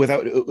then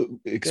without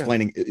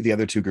explaining the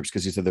other 2 groups,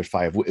 because you said there's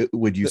 5,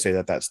 would you say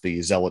that that's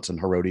the Zealots and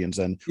Herodians?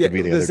 And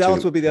the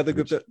Zealots would be the other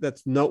group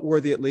that's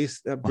noteworthy, at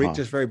least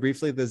just very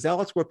briefly. The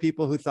Zealots were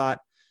people who thought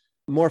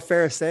more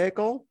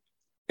Pharisaical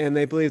And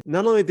they believe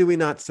not only do we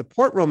not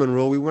support Roman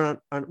rule, we're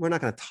not going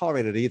to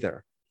tolerate it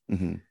either.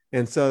 Mm-hmm.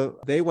 And so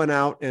they went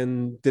out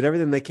and did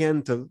everything they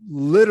can to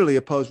literally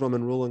oppose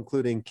Roman rule,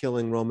 including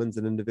killing Romans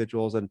and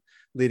individuals and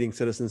leading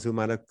citizens who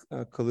might have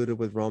colluded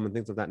with Rome and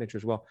things of that nature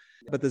as well.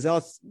 But the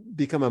Zealots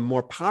become a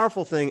more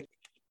powerful thing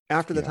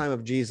after the time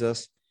of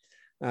Jesus.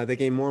 They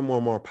gain more and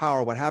more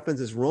power. What happens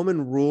is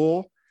Roman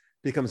rule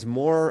becomes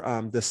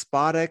more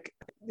despotic.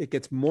 It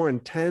gets more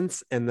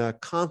intense, and the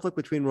conflict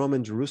between Rome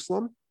and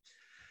Jerusalem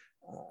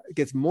it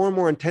gets more and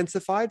more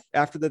intensified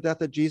after the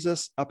death of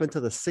Jesus up into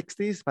the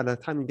 60s. By the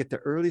time you get to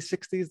early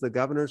 60s, the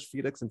governors,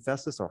 Felix and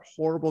Festus, are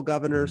horrible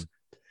governors.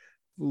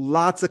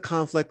 Lots of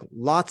conflict,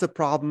 lots of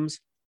problems.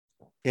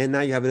 And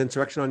now you have an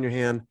insurrection on your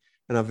hand.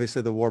 And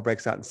obviously the war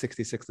breaks out in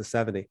 66 to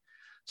 70.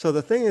 So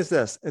the thing is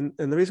this, and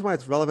the reason why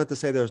it's relevant to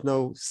say there's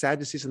no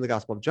Sadducees in the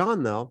Gospel of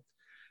John, though,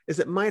 is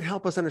it might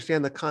help us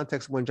understand the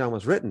context of when John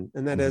was written.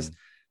 And that is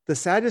the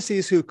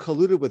Sadducees who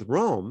colluded with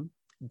Rome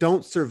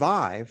don't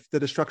survive the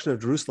destruction of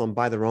Jerusalem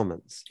by the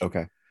Romans.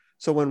 Okay.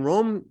 So when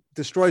Rome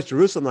destroys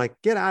Jerusalem, like,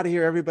 get out of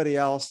here, everybody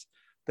else,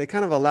 they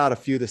kind of allowed a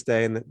few to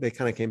stay and they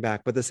kind of came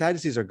back. But the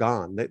Sadducees are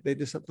gone. They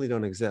just simply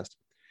don't exist.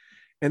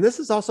 And this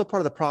is also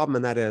part of the problem,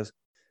 and that is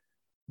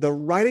the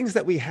writings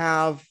that we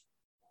have.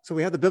 So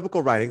we have the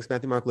biblical writings,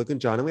 Matthew, Mark, Luke, and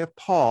John, and we have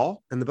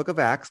Paul in the book of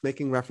Acts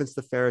making reference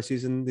to the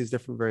Pharisees and these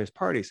different various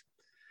parties.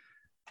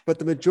 But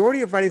the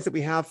majority of writings that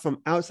we have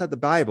from outside the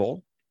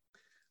Bible,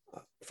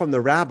 from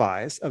the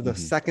rabbis of the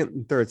second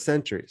and third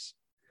centuries,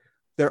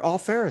 they're all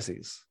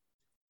Pharisees.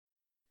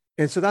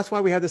 And so that's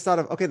why we have this thought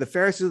of, okay, the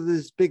Pharisees are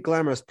this big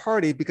glamorous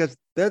party because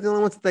they're the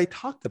only ones that they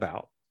talked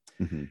about.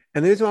 And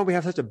the reason why we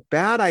have such a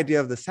bad idea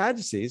of the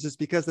Sadducees is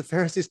because the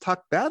Pharisees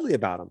talked badly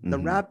about them.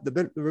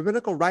 The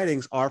rabbinical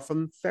writings are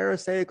from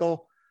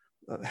Pharisaical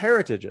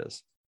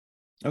heritages.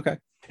 Okay.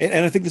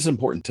 And I think this is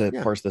important to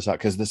parse this out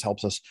because this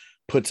helps us,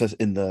 puts us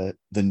in the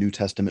New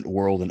Testament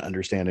world and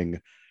understanding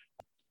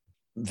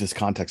this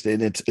context.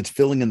 And it's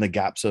filling in the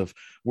gaps of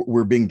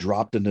we're being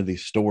dropped into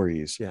these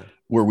stories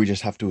where we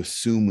just have to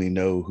assume we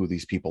know who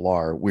these people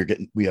are.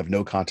 We have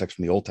no context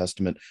from the Old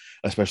Testament,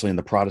 especially in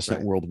the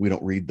Protestant world. We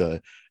don't read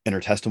the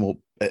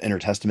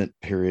intertestament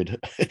period.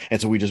 And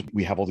so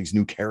we have all these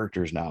new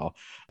characters now.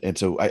 And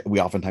so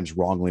we oftentimes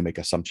wrongly make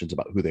assumptions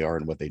about who they are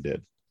and what they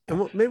did.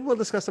 And maybe we'll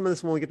discuss some of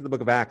this when we get to the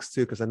book of Acts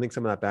too, because I think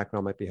some of that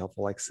background might be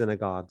helpful, like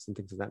synagogues and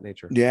things of that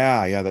nature.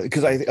 Yeah.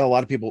 Because a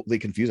lot of people, they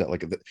confuse that.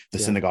 Like the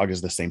synagogue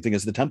is the same thing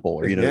as the temple.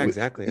 Or,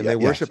 exactly. And they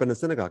worship in the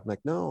synagogue. I'm like,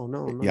 no,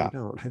 you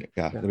don't.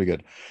 Yeah, that'd be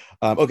good.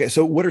 Okay,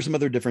 so what are some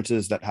other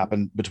differences that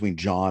happen between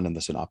John and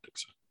the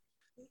Synoptics?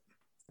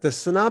 The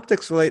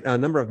Synoptics relate a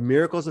number of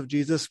miracles of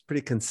Jesus,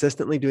 pretty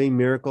consistently doing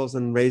miracles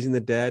and raising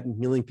the dead and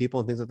healing people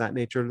and things of that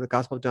nature. The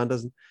Gospel of John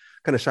doesn't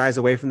kind of shies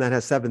away from that,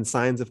 has 7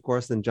 signs, of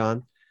course, than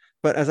John.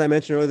 But as I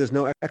mentioned earlier, there's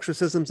no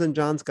exorcisms in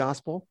John's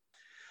gospel.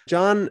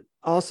 John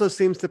also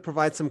seems to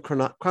provide some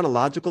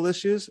chronological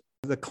issues.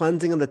 The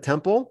cleansing of the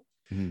temple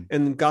in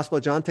the Gospel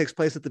of John takes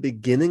place at the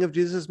beginning of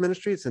Jesus'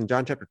 ministry. It's in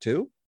John chapter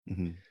 2.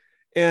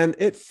 And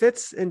it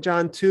fits in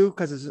John 2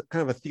 because it's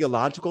kind of a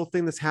theological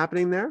thing that's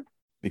happening there.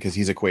 Because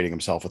he's equating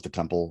himself with the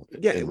temple.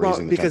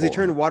 Because he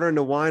turned water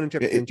into wine in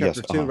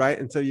chapter 2, right?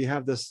 And so you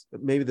have this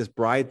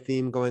bride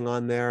theme going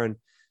on there. And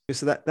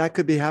so that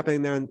could be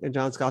happening there in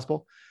John's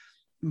gospel.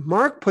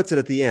 Mark puts it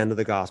at the end of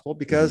the gospel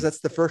because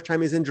that's the first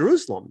time he's in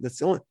Jerusalem. It's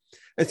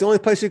the only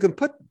place you can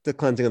put the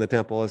cleansing of the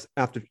temple is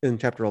in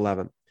chapter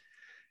 11.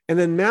 And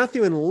then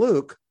Matthew and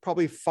Luke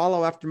probably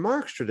follow after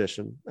Mark's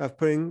tradition of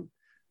putting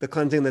the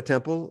cleansing of the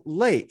temple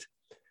late.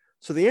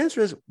 So the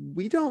answer is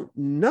we don't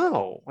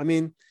know. I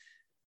mean,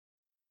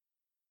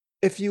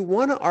 if you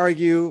want to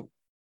argue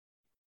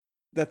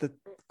that the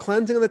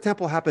cleansing of the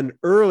temple happened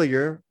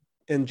earlier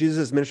in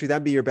Jesus' ministry,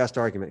 that'd be your best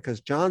argument because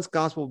John's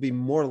gospel will be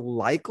more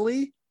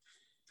likely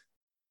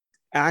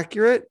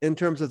accurate in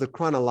terms of the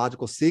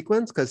chronological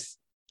sequence because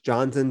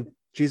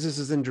Jesus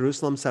is in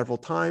Jerusalem several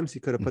times.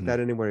 He could have put that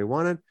anywhere he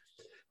wanted,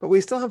 but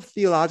we still have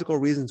theological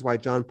reasons why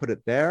John put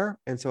it there.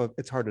 And so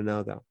it's hard to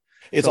know though.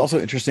 It's also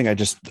interesting. I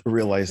just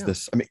realized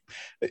this. I mean,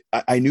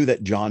 I knew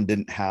that John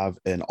didn't have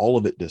an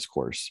Olivet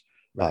discourse.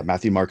 Right.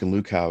 Matthew, Mark, and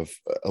Luke have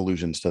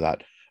allusions to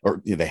that,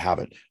 or they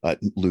haven't.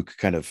 Luke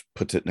kind of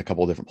puts it in a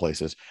couple of different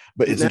places,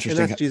 but it's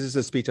interesting. And that's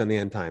Jesus' speech on the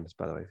end times,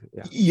 by the way.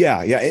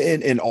 Yeah.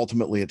 And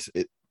ultimately it's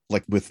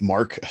like with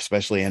Mark,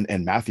 especially,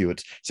 and Matthew,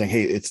 it's saying,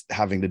 hey, it's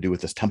having to do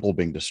with this temple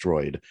being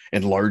destroyed.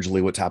 And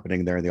largely what's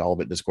happening there in the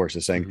Olivet discourse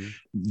is saying,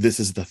 this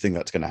is the thing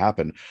that's going to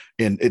happen.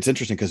 And it's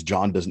interesting because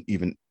John doesn't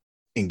even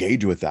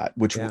engage with that,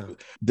 which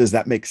does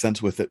that make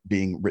sense with it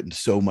being written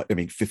so much? I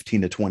mean,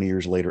 15 to 20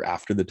 years later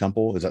after the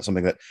temple, is that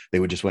something that they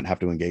would just wouldn't have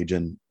to engage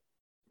in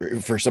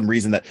for some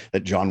reason that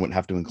John wouldn't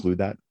have to include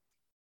that?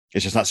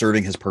 It's just not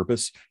serving his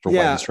purpose for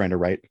what he's trying to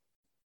write.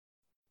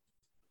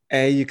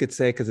 You could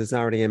say, because it's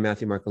already in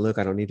Matthew, Mark, and Luke,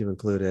 I don't need to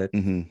include it.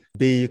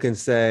 B, you can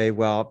say,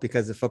 well,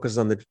 because it focuses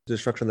on the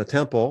destruction of the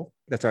temple,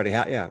 that's already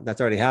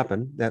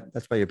happened.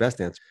 That's probably your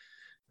best answer.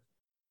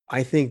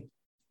 I think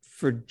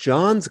for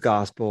John's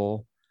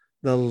gospel,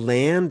 the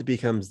land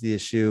becomes the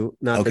issue,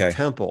 not the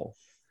temple.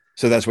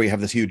 So that's where you have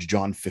this huge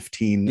John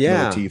 15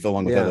 Yeah. motif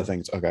along with other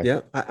things. Okay.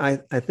 Yeah.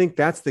 I think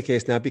that's the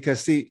case now,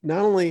 because see, not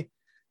only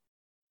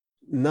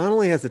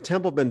has the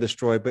temple been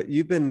destroyed, but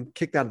you've been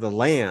kicked out of the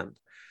land.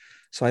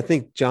 So I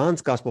think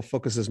John's gospel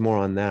focuses more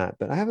on that,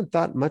 but I haven't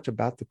thought much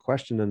about the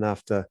question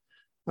enough to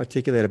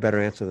articulate a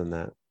better answer than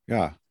that.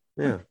 Yeah.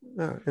 Yeah.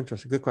 Oh,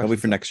 interesting. Good question. Probably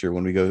for next year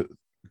when we go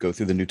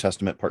through the New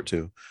Testament part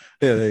 2.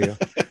 Yeah, there you go.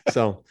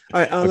 So, all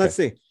right, Okay. let's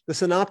see. The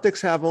synoptics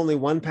have only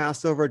one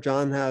Passover.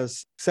 John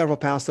has several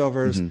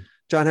Passovers. Mhm.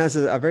 John has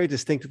a very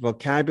distinct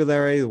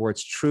vocabulary, the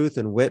words truth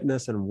and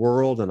witness and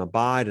world and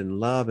abide and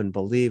love and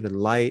believe and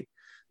light,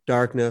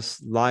 darkness,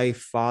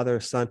 life, Father,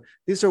 Son.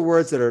 These are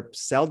words that are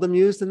seldom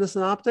used in the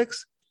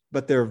synoptics,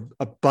 but they're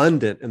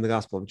abundant in the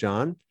Gospel of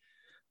John.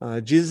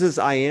 Jesus'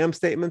 I am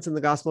statements in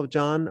the Gospel of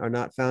John are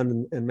not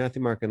found in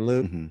Matthew, Mark, and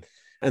Luke. Mhm.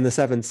 And the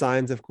 7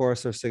 signs, of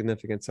course, are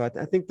significant. So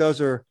I think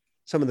those are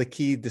some of the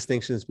key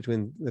distinctions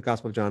between the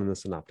Gospel of John and the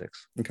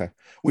synoptics. Okay.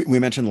 We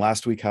mentioned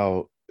last week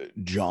how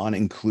John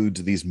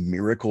includes these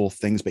miracle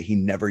things, but he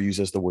never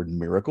uses the word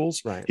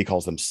miracles. Right. He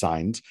calls them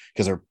signs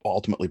because they're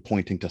ultimately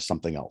pointing to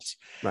something else.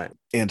 Right.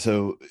 And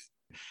so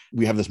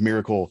we have this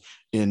miracle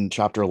in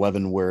chapter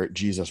 11 where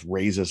Jesus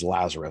raises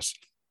Lazarus.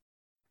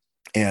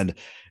 And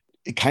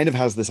it kind of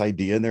has this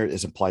idea in there,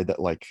 is implied that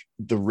like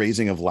the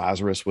raising of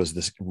Lazarus was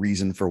this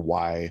reason for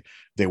why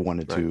they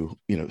wanted to,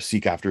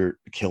 seek after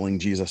killing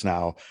Jesus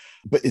now.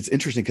 But it's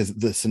interesting because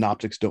the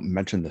synoptics don't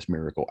mention this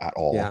miracle at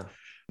all. Yeah.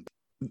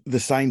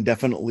 The sign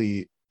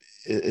definitely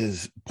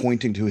is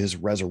pointing to his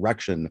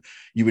resurrection.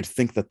 You would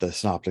think that the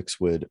synoptics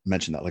would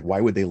mention that. Like,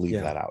 why would they leave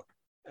that out?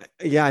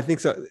 Yeah, I think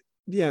so.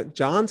 Yeah,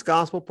 John's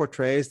gospel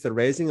portrays the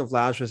raising of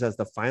Lazarus as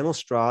the final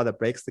straw that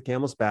breaks the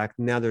camel's back.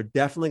 Now they're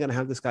definitely going to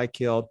have this guy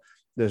killed.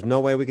 There's no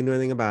way we can do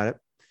anything about it.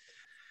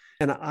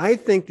 And I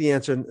think the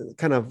answer,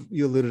 kind of,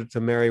 you alluded to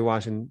Mary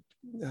washing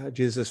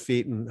Jesus'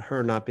 feet and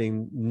her not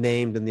being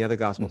named in the other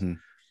gospels. Mm-hmm.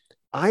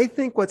 I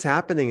think what's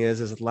happening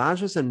is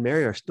Lazarus and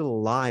Mary are still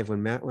alive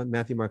when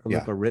Matthew, Mark, and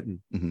Luke are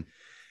written. Mm-hmm.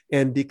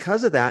 And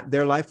because of that,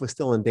 their life was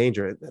still in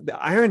danger. The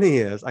irony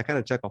is, I kind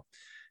of chuckle,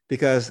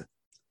 because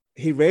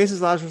he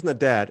raises Lazarus from the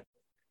dead.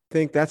 I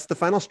think that's the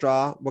final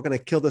straw. We're going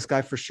to kill this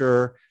guy for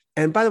sure.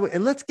 And by the way,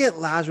 and let's get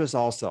Lazarus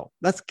also.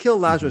 Let's kill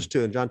Lazarus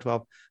too. In John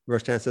 12,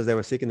 verse 10 says they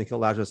were seeking to kill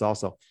Lazarus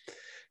also.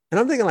 And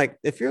I'm thinking, like,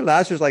 if you're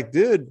Lazarus, like,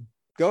 dude,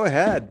 go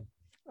ahead.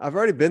 I've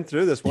already been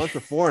through this once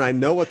before, and I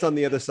know what's on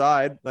the other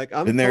side. Like,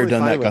 I'm been there, totally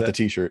done fine that, got with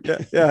the it. t-shirt.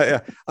 Yeah.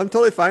 I'm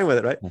totally fine with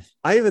it, right?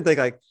 I even think,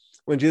 like,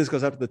 when Jesus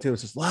goes up to the tomb and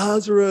says,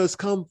 Lazarus,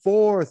 come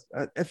forth.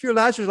 If you're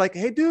Lazarus, like,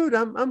 hey, dude,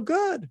 I'm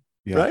good.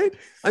 Yeah. Right?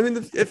 I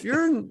mean, if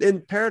you're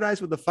in paradise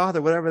with the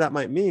Father, whatever that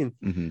might mean,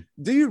 Mm-hmm.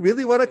 do you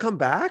really want to come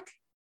back?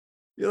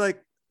 You're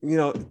like,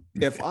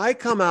 if I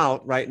come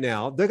out right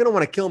now, they're going to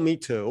want to kill me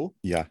too.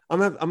 Yeah. I'm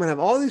going to have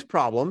all these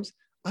problems.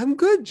 I'm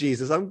good,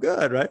 Jesus. I'm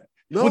good, right?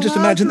 No, Well, just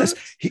imagine this.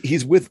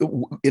 He's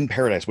in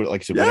paradise, like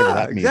you said, whatever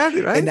that means.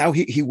 Exactly, right? And now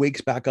he wakes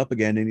back up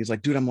again and he's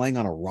like, dude, I'm laying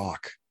on a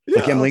rock.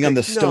 Yeah, I'm laying on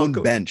the stone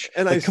bench.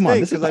 And like, I come on,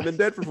 stink this is because I've been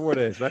dead for 4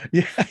 days, right?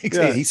 Yeah,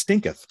 exactly. He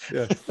stinketh.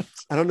 Yeah.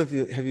 I don't know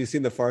if have you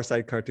seen the Far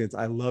Side cartoons?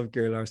 I love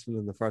Gary Larson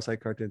and the Far Side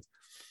cartoons.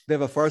 They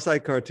have a Far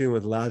Side cartoon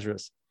with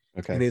Lazarus.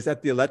 Okay. And he's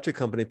at the electric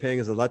company paying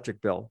his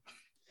electric bill.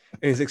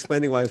 And he's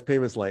explaining why his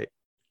payment's late.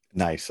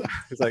 Nice.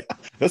 He's like,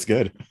 that's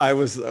good. I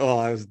was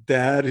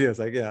dead. He was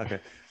like, yeah, okay.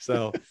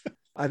 So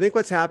I think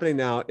what's happening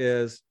now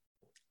is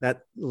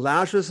that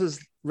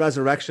Lazarus's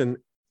resurrection,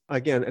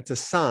 again, it's a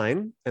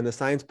sign, and the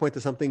signs point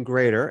to something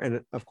greater.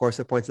 And of course,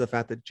 it points to the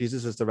fact that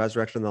Jesus is the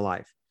resurrection and the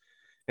life.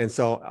 And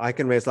so I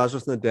can raise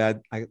Lazarus from the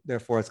dead.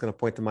 Therefore, it's going to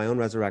point to my own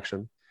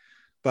resurrection.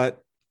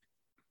 But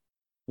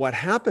what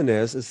happened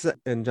is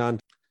in John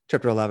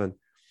chapter 11,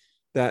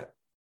 that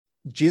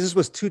Jesus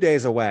was 2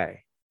 days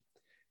away.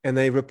 And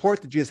they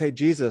report to Jesus, hey,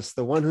 Jesus,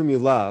 the one whom you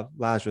love,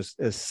 Lazarus,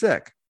 is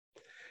sick.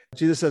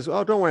 Jesus says,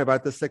 oh, don't worry about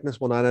it. This sickness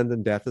will not end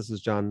in death. This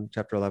is John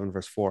chapter 11,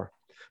 verse 4.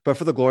 But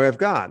for the glory of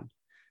God.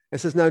 It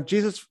says, now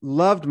Jesus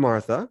loved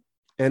Martha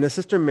and his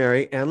sister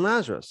Mary and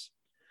Lazarus.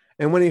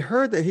 And when he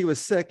heard that he was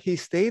sick, he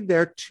stayed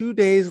there 2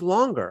 days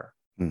longer.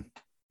 And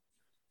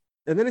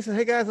then he said,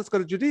 hey, guys, let's go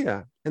to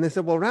Judea. And they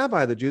said, well,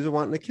 Rabbi, the Jews are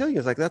wanting to kill you.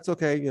 It's like, that's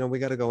okay. We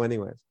got to go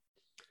anyways.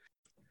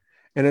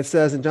 And it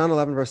says in John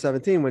 11, verse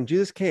 17, when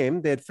Jesus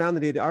came, they had found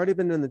that he had already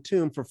been in the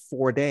tomb for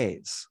 4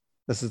 days.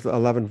 This is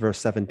 11, verse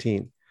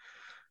 17.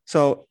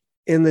 So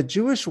in the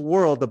Jewish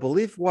world, the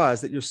belief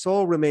was that your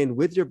soul remained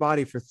with your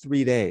body for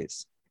 3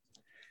 days.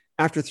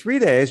 After 3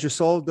 days, your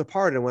soul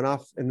departed and went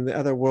off in the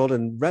other world,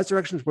 and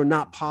resurrections were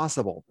not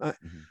possible.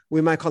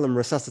 We might call them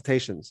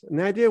resuscitations. And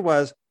the idea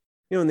was,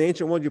 in the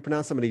ancient world, you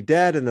pronounce somebody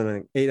dead, and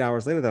then 8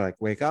 hours later, they're like,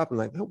 wake up, and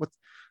like, oh, what's,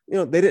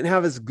 they didn't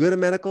have as good a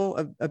medical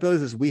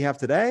abilities as we have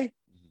today.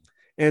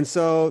 And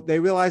so they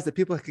realized that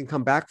people can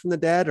come back from the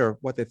dead, or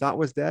what they thought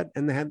was dead,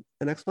 and they had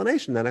an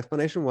explanation. That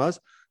explanation was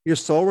your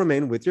soul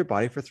remained with your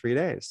body for 3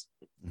 days.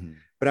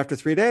 But after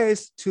 3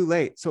 days, too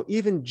late. So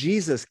even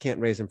Jesus can't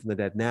raise him from the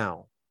dead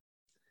now.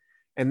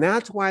 And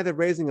that's why the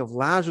raising of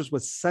Lazarus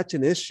was such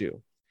an issue,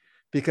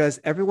 because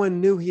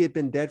everyone knew he had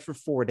been dead for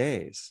 4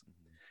 days.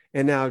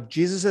 And now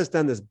Jesus has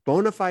done this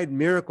bona fide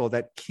miracle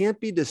that can't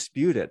be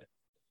disputed.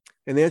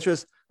 And the answer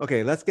is,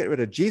 okay, let's get rid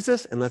of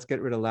Jesus and let's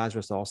get rid of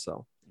Lazarus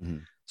also.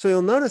 Mhm. So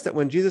you'll notice that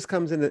when Jesus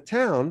comes into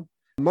town,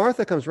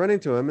 Martha comes running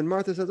to him, and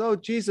Martha says, oh,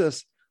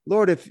 Jesus,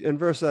 Lord, if in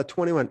verse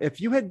 21,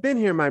 if you had been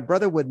here, my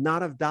brother would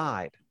not have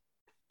died.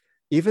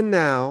 Even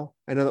now,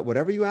 I know that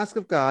whatever you ask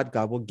of God,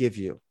 God will give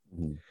you.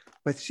 Mhm.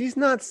 But she's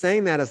not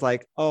saying that as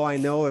like, oh, I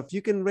know if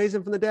you can raise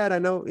him from the dead, I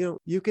know,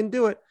 you can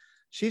do it.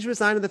 She's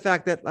resigned to the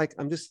fact that, like,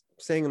 I'm just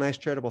saying a nice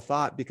charitable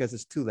thought because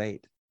it's too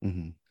late.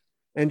 Mhm.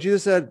 And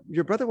Jesus said,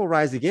 your brother will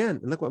rise again.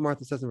 And look what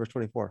Martha says in verse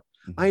 24.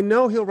 Mhm. I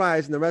know he'll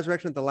rise in the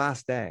resurrection at the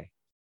last day.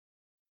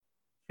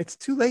 It's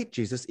too late,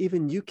 Jesus.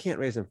 Even you can't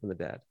raise him from the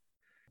dead.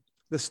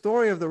 The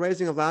story of the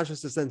raising of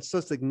Lazarus is then so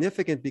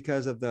significant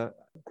because of the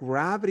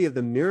gravity of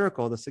the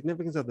miracle, the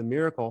significance of the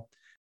miracle.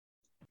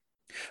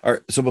 All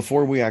right. So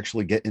before we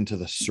actually get into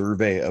the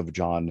survey of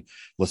John,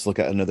 let's look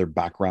at another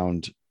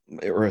background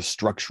or a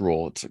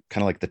structural. It's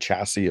kind of like the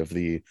chassis of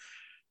the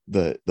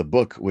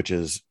book, which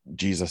is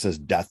Jesus's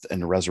death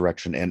and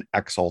resurrection and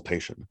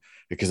exaltation,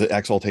 because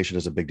exaltation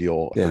is a big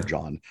deal for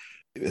John,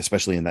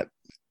 especially in that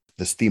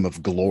this theme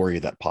of glory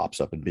that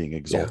pops up and being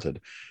exalted.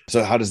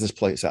 So how does this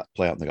play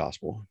out in the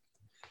gospel?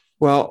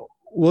 Well,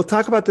 we'll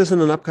talk about this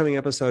in an upcoming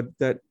episode,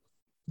 that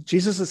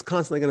Jesus is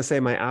constantly going to say,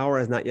 my hour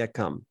has not yet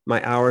come.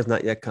 My hour has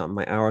not yet come.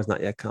 My hour has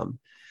not yet come.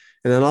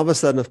 And then all of a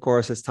sudden, of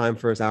course, it's time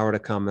for his hour to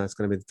come. That's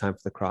going to be the time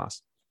for the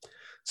cross.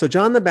 So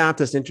John the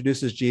Baptist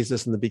introduces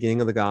Jesus in the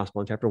beginning of the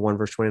gospel in chapter 1,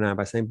 verse 29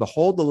 by saying,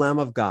 behold the Lamb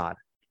of God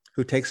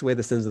who takes away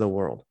the sins of the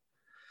world.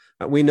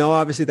 We know,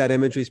 obviously, that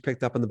imagery is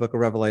picked up in the book of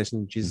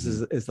Revelation.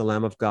 Jesus is the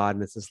Lamb of God,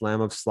 and it's this Lamb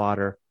of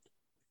slaughter.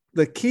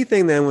 The key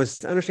thing then was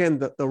to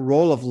understand the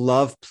role of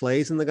love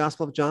plays in the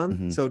Gospel of John.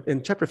 Mhm. So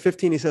in chapter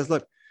 15, he says,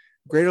 look,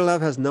 greater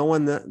love has no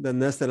one than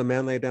this, that a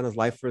man lay down his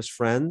life for his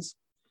friends.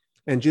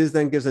 And Jesus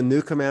then gives a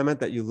new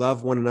commandment, that you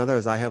love one another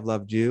as I have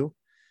loved you.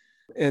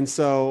 And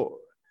so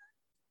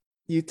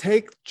you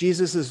take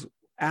Jesus's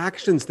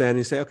actions then and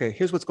you say, okay,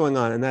 here's what's going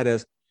on. And that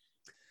is,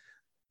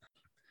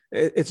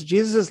 it's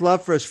Jesus's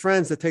love for his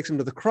friends that takes him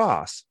to the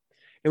cross.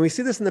 And we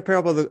see this in the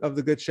parable of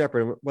the Good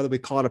Shepherd, whether we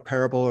call it a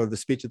parable or the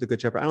speech of the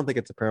Good Shepherd. I don't think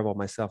it's a parable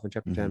myself in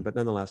chapter 10, but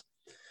nonetheless.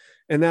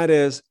 And that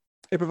is,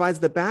 it provides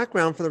the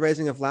background for the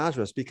raising of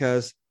Lazarus,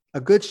 because a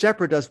good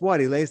shepherd does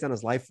what? He lays down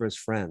his life for his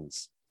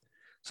friends.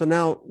 So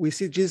now we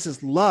see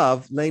Jesus'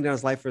 love laying down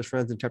his life for his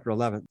friends in chapter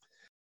 11.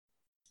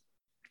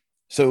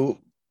 So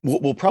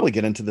we'll probably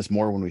get into this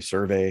more when we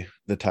survey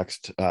the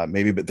text,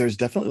 maybe, but there's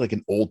definitely like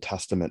an Old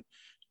Testament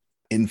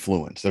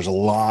influence. There's a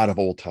lot of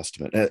Old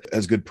Testament.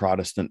 As good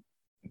Protestant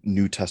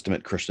New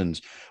Testament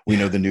Christians, we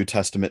know the New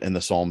Testament and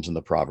the Psalms and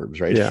the Proverbs,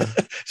 right? Yeah.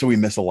 So we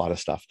miss a lot of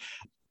stuff.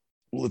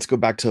 Let's go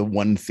back to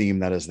one theme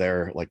that is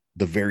there, like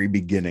the very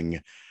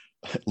beginning,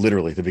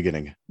 literally the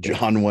beginning.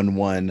 John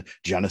 1:1,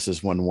 Genesis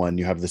 1:1.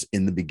 You have this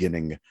in the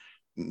beginning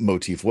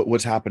motif.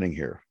 What's happening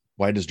here?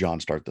 Why does John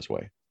start this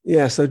way?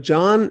 Yeah, so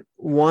John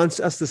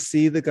wants us to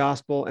see the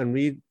gospel and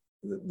read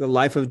the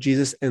life of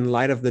Jesus in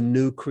light of the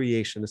new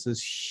creation. This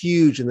is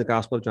huge in the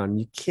Gospel of John.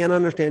 You can't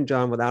understand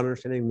John without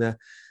understanding the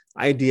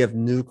idea of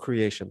new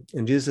creation.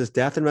 And Jesus'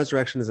 death and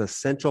resurrection is a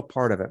central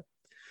part of it.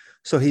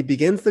 So he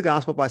begins the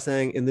gospel by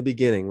saying in the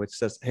beginning, which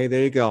says, hey,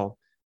 there you go.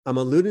 I'm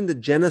alluding to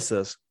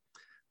Genesis,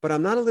 but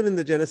I'm not alluding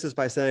to Genesis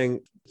by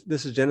saying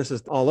this is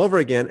Genesis all over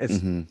again. It's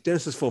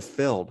Genesis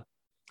fulfilled.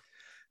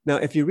 Now,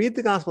 if you read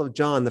the Gospel of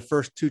John, the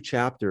first 2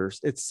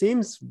 chapters, it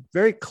seems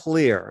very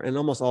clear, and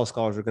almost all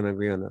scholars are going to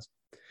agree on this,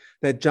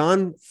 that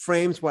John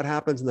frames what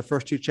happens in the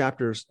first 2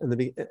 chapters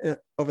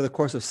over the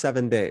course of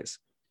 7 days.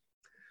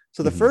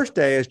 So the first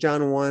day is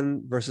John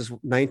 1, verses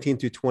 19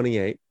 through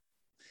 28,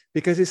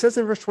 because he says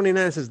in verse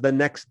 29, it says the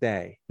next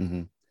day.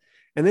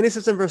 And then he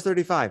says in verse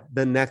 35,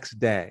 the next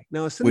day.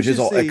 Now, as soon which as is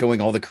all echoing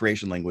all the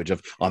creation language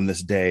of on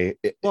this day,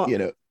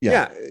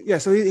 Yeah.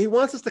 So he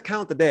wants us to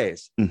count the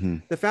days. Mm-hmm.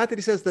 The fact that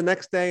he says the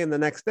next day and the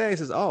next day, he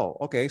says, oh,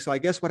 okay. So I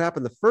guess what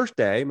happened the first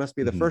day must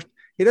be the first.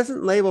 He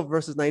doesn't label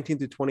verses 19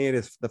 through 28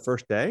 as the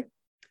first day,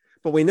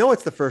 but we know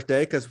it's the first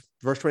day because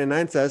verse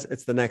 29 says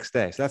it's the next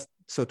day.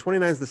 So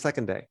 29 is the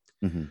second day.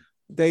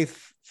 Day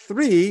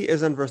 3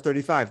 is in verse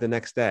 35, the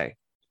next day.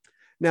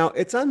 Now,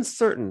 it's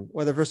uncertain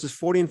whether verses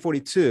 40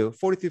 through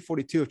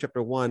 42 of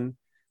chapter 1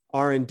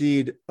 are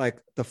indeed like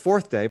the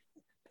fourth day.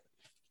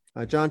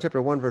 John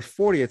chapter 1, verse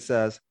 40, it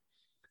says,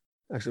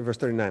 actually verse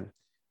 39,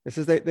 it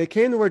says, they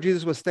came to where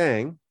Jesus was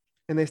staying,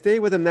 and they stayed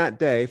with him that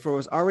day, for it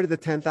was already the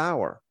 10th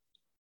hour.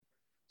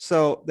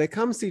 So they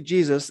come see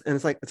Jesus, and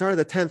it's already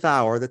the 10th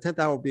hour. The 10th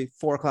hour will be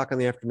 4 o'clock in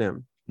the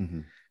afternoon.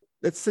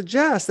 It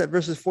suggests that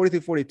verses 40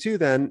 through 42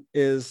 then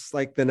is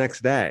like the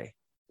next day,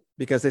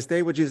 because they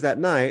stayed with Jesus that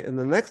night. And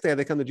the next day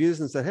they come to Jesus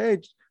and said, hey,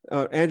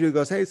 Andrew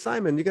goes, hey,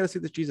 Simon, you got to see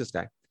this Jesus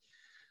guy.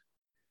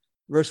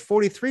 Verse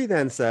 43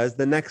 then says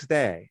the next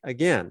day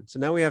again. So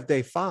now we have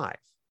day 5.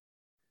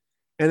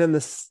 And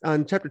then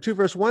on chapter 2,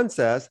 verse 1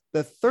 says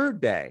the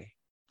third day.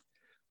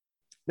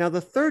 Now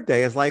the third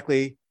day is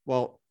likely,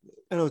 well,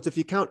 I don't know, if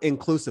you count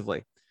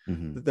inclusively,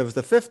 there was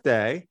the 5th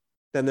day,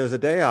 then there's a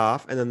day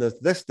off, and then there's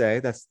this day.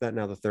 That's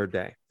now the third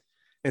day.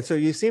 And so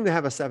you seem to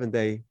have a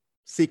 7-day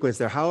sequence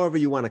there, however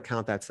you want to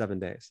count that 7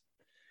 days.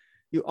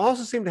 You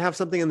also seem to have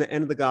something in the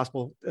end of the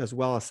gospel as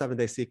well, a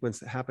 7-day sequence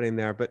happening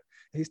there. But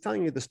he's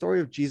telling you the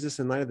story of Jesus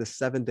in light of the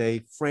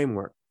 7-day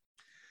framework.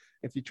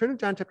 If you turn to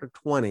John chapter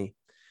 20,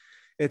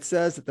 it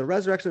says that the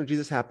resurrection of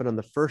Jesus happened on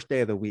the first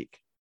day of the week.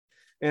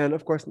 And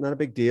of course, not a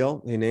big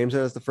deal. He names it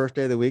as the first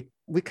day of the week.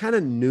 We kind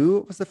of knew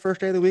it was the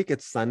first day of the week.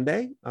 It's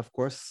Sunday. Of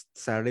course,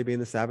 Saturday being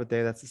the Sabbath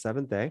day, that's the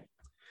 7th day.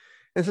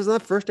 And it says on the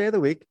first day of the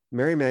week,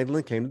 Mary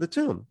Magdalene came to the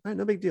tomb. All right,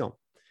 no big deal.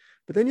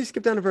 But then you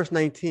skip down to verse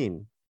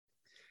 19.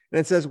 And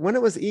it says, when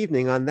it was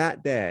evening on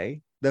that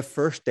day, the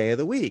first day of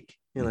the week.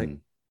 You're like,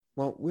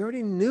 well, we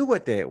already knew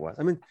what day it was.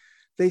 I mean,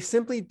 they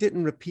simply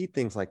didn't repeat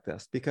things like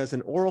this because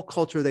in oral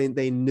culture,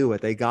 they knew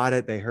it. They got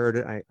it. They heard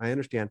it. I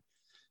understand.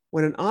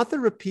 When an author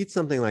repeats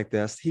something like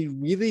this, he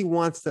really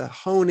wants to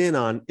hone in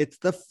on it's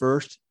the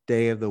first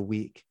day of the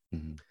week.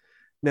 Mm-hmm.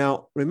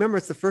 Now, remember,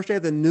 it's the first day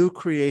of the new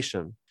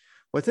creation.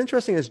 What's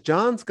interesting is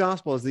John's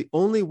gospel is the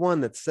only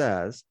one that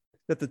says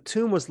that the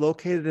tomb was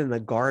located in a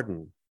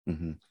garden.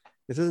 Mm-hmm.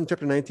 It says in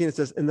chapter 19, it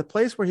says, in the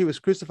place where he was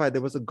crucified,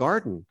 there was a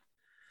garden.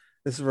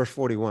 This is verse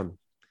 41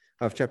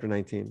 of chapter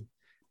 19.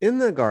 In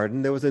the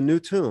garden, there was a new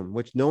tomb,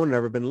 which no one had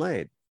ever been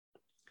laid.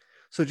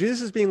 So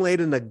Jesus is being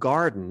laid in the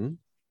garden,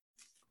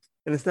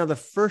 and it's now the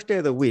first day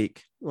of the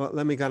week. Well,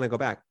 let me kind of go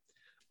back.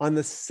 On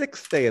the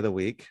 6th day of the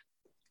week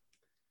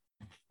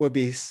would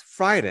be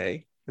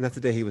Friday, and that's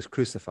the day he was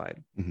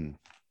crucified. Mm-hmm.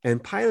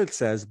 And Pilate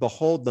says,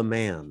 behold the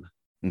man.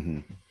 Mm-hmm.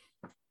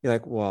 You're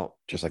like, well.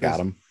 Just like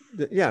Adam.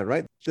 Yeah,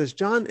 right. Does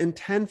John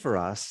intend for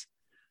us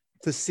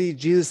to see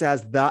Jesus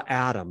as the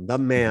Adam, the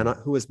man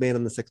who was made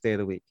on the 6th day of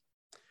the week?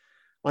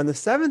 On the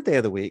 7th day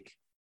of the week,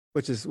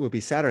 which will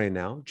be Saturday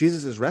now,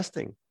 Jesus is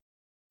resting,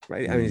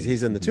 right? I mean,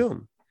 he's in the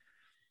tomb.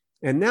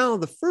 And now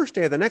the first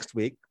day of the next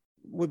week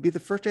would be the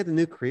first day of the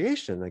new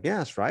creation, I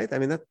guess, right? I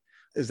mean,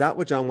 is that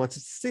what John wants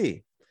us to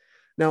see?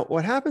 Now,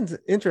 what happens,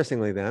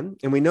 interestingly then,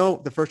 and we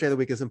know the first day of the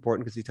week is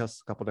important because he tells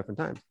us a couple different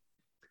times.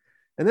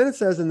 And then it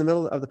says in the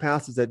middle of the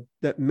passage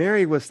that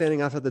Mary was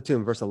standing outside the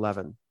tomb, verse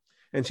 11,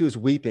 and she was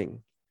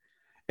weeping.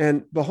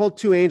 And behold,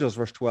 2 angels,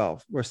 verse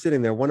 12, were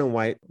sitting there, one in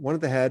white, one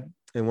at the head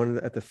and one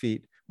at the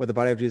feet, where the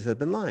body of Jesus had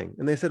been lying.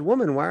 And they said,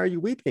 woman, why are you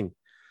weeping?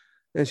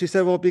 And she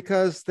said, well,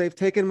 because they've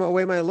taken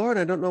away my Lord.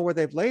 I don't know where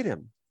they've laid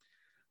him.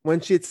 When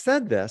she had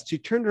said this, she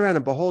turned around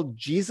and behold,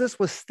 Jesus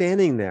was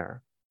standing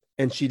there.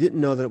 And she didn't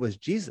know that it was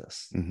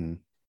Jesus. Mm-hmm.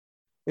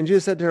 And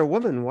Jesus said to her,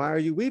 woman, why are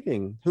you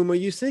weeping? Whom are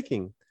you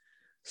seeking?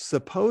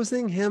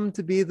 Supposing him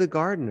to be the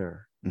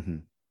gardener. Mm-hmm.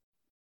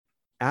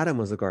 Adam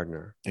was the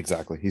gardener.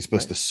 Exactly. He's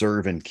supposed to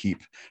serve and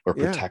keep or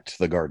protect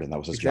the garden. That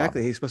was his job.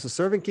 Exactly. He's supposed to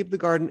serve and keep the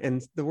garden.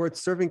 And the words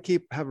serve and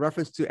keep have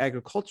reference to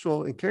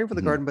agricultural and caring for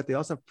the garden, but they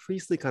also have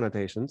priestly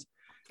connotations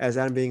as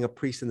Adam being a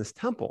priest in this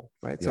temple,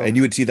 right? Yeah. So, and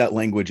you would see that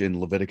language in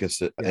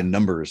Leviticus and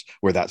Numbers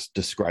where that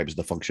describes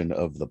the function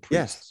of the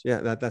priest.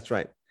 Yes. Yeah, that's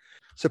right.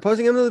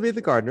 Supposing him to be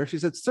the gardener, she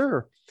said,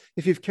 sir,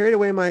 if you've carried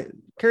him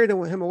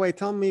away,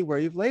 tell me where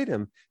you've laid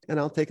him and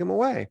I'll take him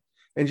away.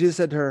 And Jesus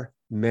said to her,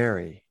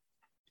 Mary.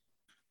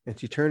 And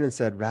she turned and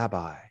said,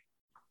 Rabbi,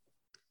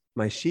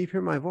 my sheep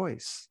hear my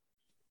voice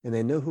and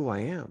they know who I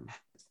am.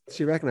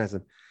 She recognized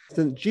him.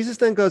 So Jesus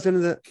then goes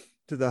into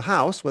the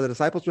house where the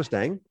disciples were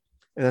staying.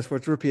 And that's where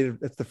it's repeated.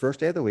 It's the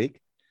first day of the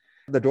week.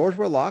 The doors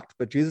were locked,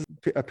 but Jesus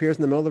appears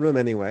in the middle of the room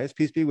anyways.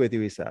 Peace be with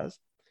you, he says.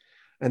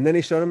 And then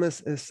he showed him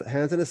his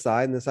hands and his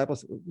side, and the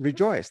disciples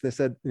rejoiced. He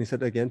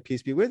said again,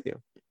 peace be with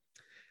you.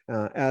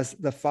 As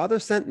the Father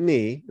sent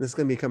me, this is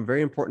going to become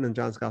very important in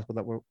John's gospel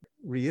that we'll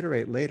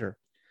reiterate later.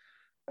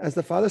 As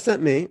the Father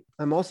sent me,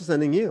 I'm also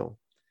sending you.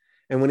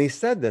 And when he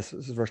said this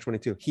is verse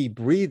 22, he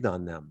breathed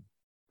on them.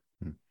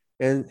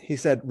 And he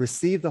said,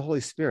 receive the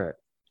Holy Spirit.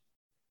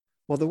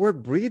 Well, the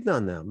word breathed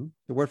on them,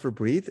 the word for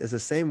breathe is the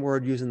same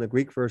word used in the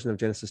Greek version of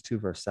Genesis 2,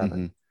 verse 7.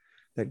 Mm-hmm.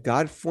 That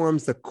God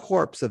forms the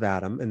corpse of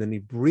Adam and then he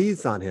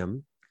breathes on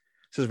him,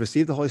 says,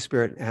 receive the Holy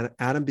Spirit, and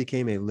Adam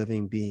became a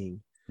living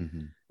being.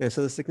 Mm-hmm. And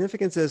so the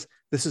significance is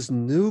this is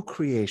new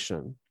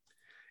creation.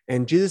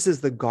 And Jesus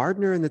is the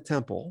gardener in the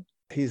temple.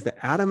 He's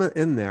the Adam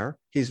in there.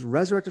 He's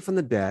resurrected from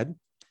the dead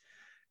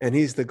and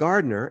he's the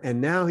gardener.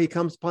 And now he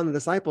comes upon the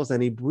disciples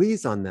and he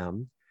breathes on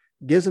them,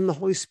 gives them the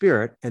Holy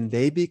Spirit, and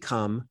they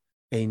become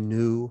a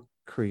new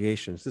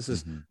creation. So this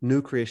is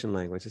new creation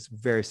language. It's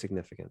very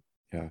significant.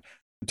 Yeah.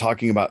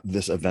 Talking about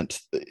this event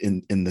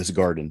in this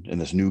garden, in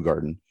this new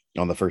garden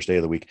on the first day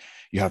of the week,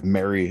 you have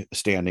Mary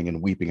standing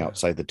and weeping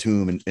outside the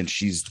tomb. And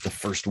she's the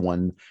first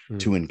one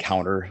to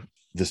encounter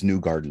this new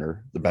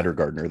gardener, the better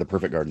gardener, the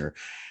perfect gardener.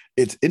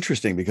 It's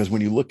interesting because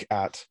when you look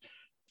at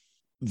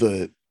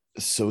the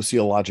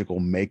sociological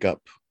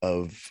makeup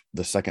of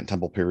the Second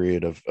Temple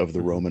period of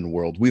the Roman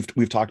world,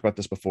 we've talked about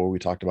this before. We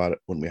talked about it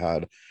when we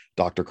had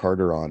Dr.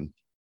 Carter on.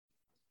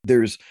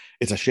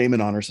 It's a shame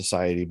and honor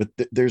society, but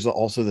there's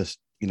also this,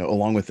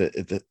 along with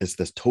it's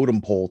this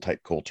totem pole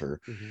type culture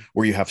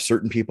where you have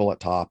certain people at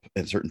top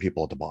and certain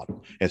people at the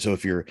bottom. And so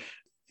if you're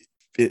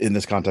in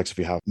this context, if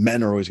you have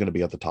men are always going to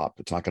be at the top,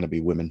 it's not going to be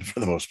women for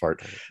the most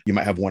part. You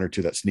might have one or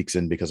two that sneaks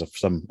in because of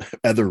some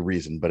other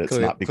reason, but it's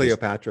not because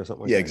Cleopatra or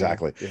something like yeah, that.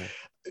 exactly. Yeah.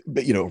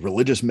 But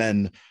religious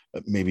men,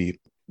 maybe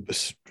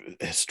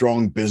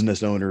strong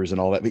business owners and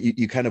all that, but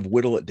you kind of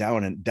whittle it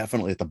down, and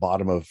definitely at the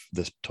bottom of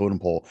this totem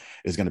pole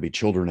is going to be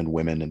children and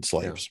women and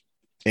slaves.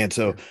 And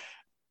so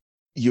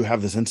you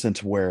have this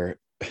instance where,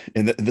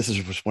 and this is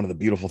just one of the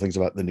beautiful things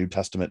about the New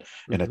Testament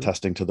and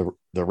attesting to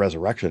the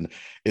resurrection,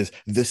 is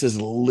this is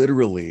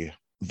literally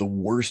the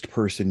worst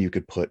person you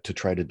could put to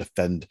try to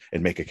defend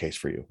and make a case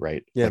for you,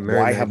 right? Yeah, like Mary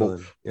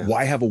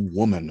why have a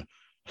woman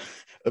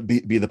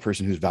be the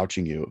person who's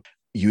vouching you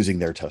using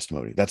their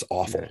testimony? That's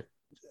awful. Yeah.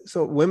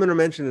 So women are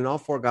mentioned in all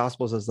four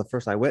gospels as the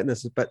first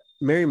eyewitnesses, but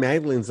Mary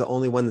Magdalene's the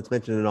only one that's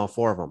mentioned in all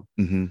four of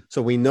them.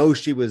 So we know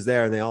she was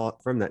there, and they all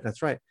affirm that.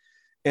 That's right.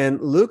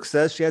 And Luke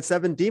says she had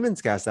 7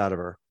 demons cast out of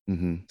her.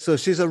 So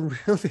she's a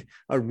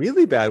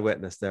really bad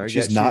witness there.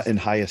 She's not in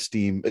high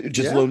esteem,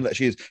 just alone that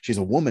she's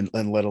a woman,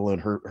 and let alone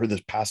her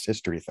this past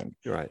history thing.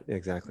 Right.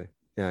 Exactly.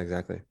 Yeah,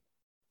 exactly.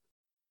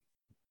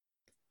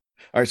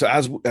 All right. So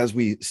as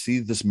we see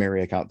this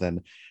Mary account,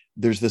 then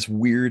there's this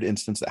weird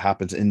instance that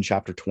happens in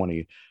chapter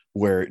 20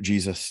 where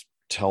Jesus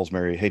tells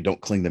Mary, hey, don't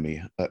cling to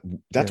me.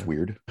 That's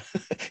weird.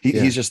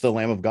 He's just the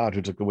Lamb of God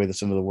who took away the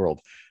sin of the world.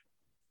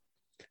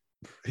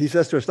 He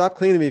says to her, stop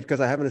clinging to me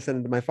because I haven't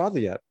ascended to my Father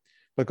yet,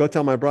 but go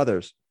tell my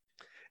brothers.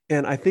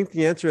 And I think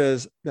the answer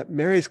is that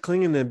Mary's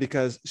clinging to him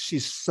because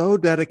she's so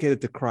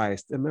dedicated to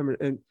Christ. And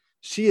remember, and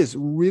she is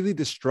really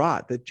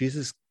distraught that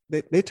Jesus,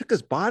 they took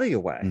his body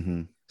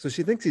away. So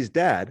she thinks he's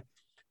dead,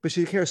 but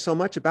she cares so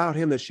much about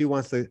him that she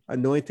wants to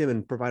anoint him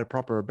and provide a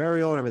proper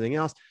burial and everything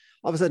else.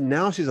 All of a sudden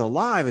now she's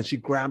alive and she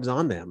grabs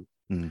onto him.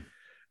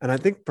 And I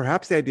think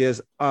perhaps the idea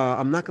is,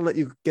 I'm not going to let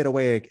you get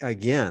away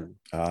again.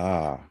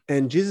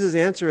 And Jesus'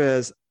 answer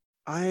is,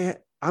 I'm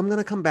going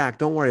to come back.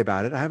 Don't worry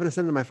about it. I haven't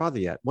ascended to my Father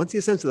yet. Once he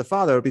ascends to the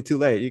Father, it'll be too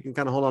late. You can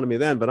kind of hold on to me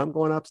then, but I'm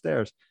going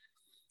upstairs.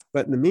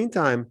 But in the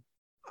meantime,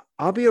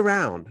 I'll be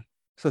around.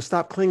 So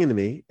stop clinging to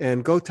me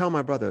and go tell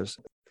my brothers.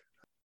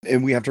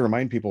 And we have to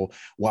remind people,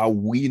 while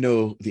we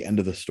know the end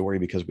of the story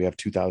because we have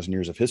 2,000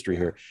 years of history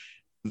here,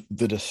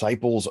 the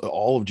disciples,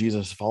 all of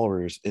Jesus'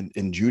 followers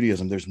in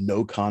Judaism, there's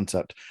no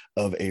concept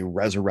of a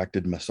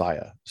resurrected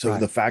Messiah. So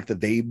the fact that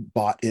they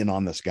bought in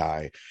on this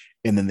guy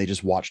and then they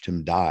just watched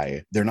him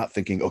die, they're not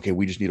thinking, okay,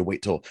 we just need to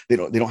wait till they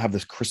don't have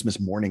this Christmas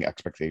morning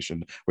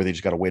expectation where they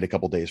just got to wait a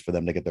couple days for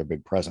them to get their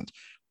big present.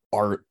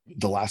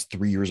 The last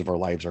 3 years of our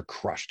lives are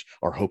crushed.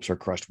 Our hopes are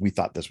crushed. We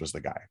thought this was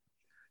the guy.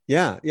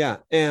 Yeah. Yeah.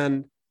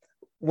 And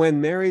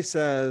when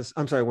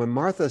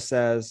Martha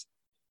says,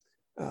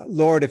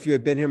 Lord, if you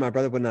had been here, my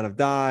brother would not have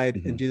died.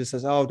 And Jesus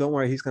says, oh, don't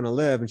worry, he's going to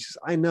live. And she says,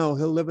 I know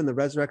he'll live in the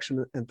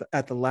resurrection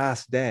at the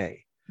last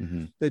day.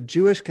 The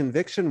Jewish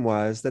conviction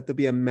was that there'll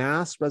be a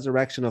mass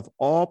resurrection of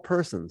all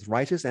persons,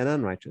 righteous and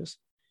unrighteous,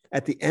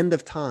 at the end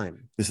of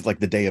time. This is like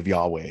the day of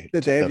Yahweh.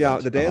 The day of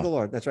Yahweh, the day of the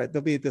Lord. That's right.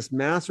 There'll be this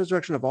mass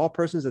resurrection of all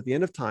persons at the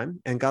end of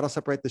time, and God will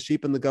separate the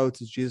sheep and the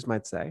goats, as Jesus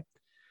might say.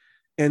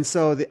 And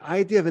so the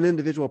idea of an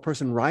individual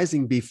person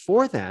rising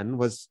before then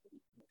was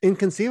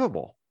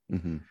inconceivable.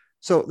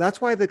 So that's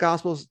why the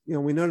Gospels,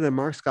 we know that in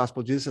Mark's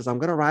Gospel, Jesus says, I'm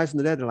going to rise from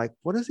the dead. They're like,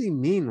 what does he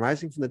mean,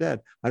 rising from the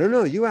dead? I don't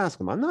know. You ask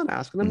him. I'm not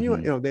asking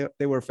him.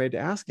 They were afraid to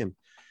ask him.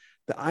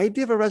 The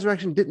idea of a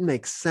resurrection didn't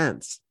make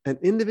sense. An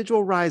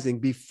individual rising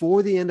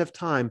before the end of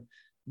time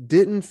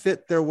didn't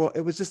fit their world.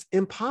 It was just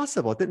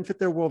impossible. It didn't fit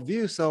their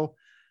worldview. So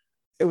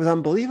it was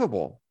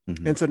unbelievable.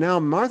 And so now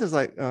Mary's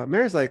like,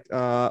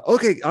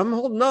 okay, I'm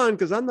holding on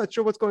because I'm not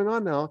sure what's going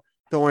on now.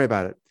 Don't worry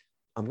about it.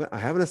 I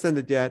haven't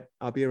ascended yet.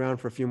 I'll be around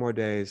for a few more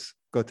days.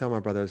 Go tell my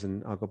brothers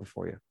and I'll go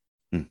before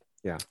you.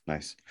 Yeah.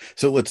 Nice.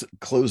 So let's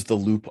close the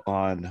loop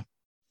on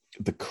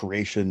the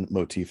creation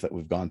motif that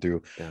we've gone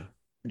through. Yeah.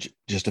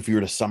 Just if you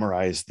were to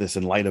summarize this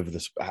in light of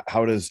this,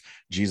 how does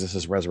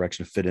Jesus's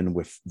resurrection fit in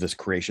with this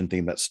creation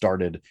theme that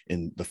started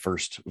in the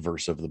first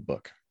verse of the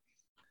book?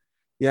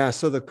 Yeah.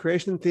 So the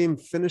creation theme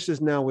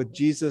finishes now with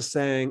Jesus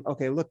saying,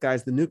 okay, look,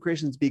 guys, the new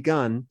creation's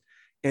begun.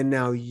 And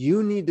now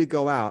you need to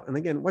go out. And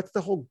again, what's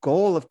the whole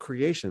goal of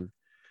creation?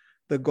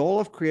 The goal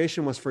of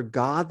creation was for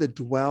God to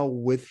dwell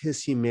with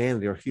his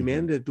humanity, or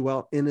humanity to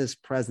dwell in his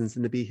presence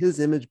and to be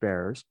his image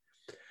bearers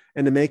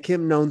and to make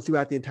him known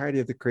throughout the entirety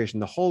of the creation.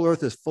 The whole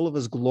earth is full of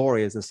his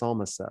glory, as the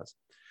psalmist says.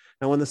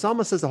 Now, when the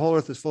psalmist says the whole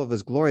earth is full of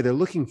his glory, they're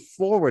looking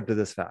forward to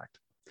this fact.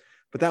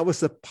 But that was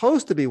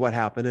supposed to be what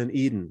happened in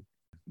Eden.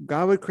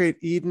 God would create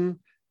Eden.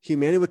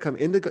 Humanity would come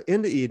into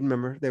Eden.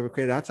 Remember, they were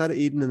created outside of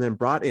Eden and then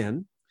brought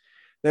in.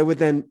 They would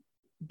then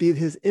be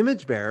his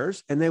image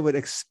bearers, and they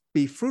would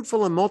be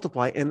fruitful and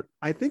multiply. And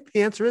I think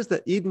the answer is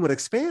that Eden would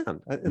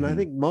expand. And I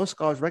think most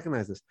scholars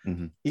recognize this.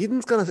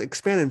 Eden's going to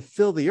expand and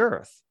fill the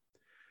earth.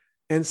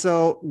 And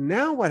so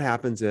now what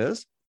happens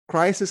is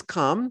Christ has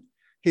come.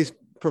 He's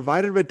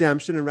provided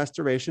redemption and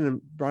restoration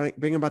and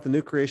bringing about the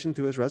new creation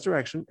through his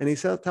resurrection. And he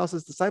tells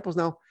his disciples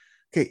now,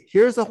 okay,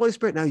 here's the Holy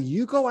Spirit. Now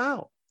you go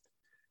out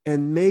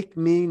and make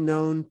me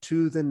known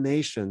to the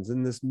nations.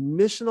 And this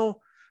missional,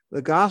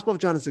 the Gospel of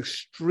John is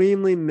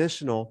extremely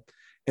missional.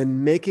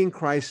 and making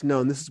Christ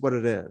known. This is what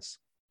it is.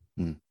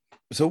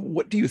 So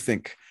what do you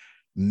think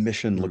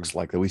mission looks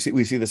like? We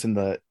see this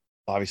in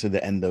obviously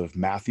the end of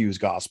Matthew's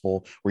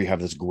gospel, where you have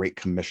this great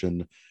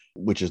commission,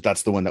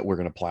 that's the one that we're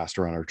going to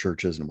plaster on our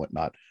churches and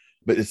whatnot.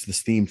 But it's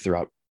this theme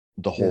throughout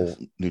the whole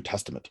New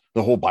Testament.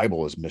 The whole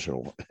Bible is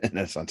missional in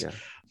a sense. Yeah.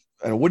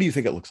 And what do you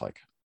think it looks like?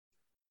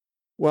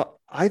 Well,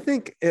 I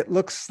think it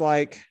looks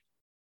like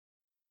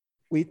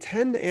we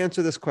tend to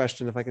answer this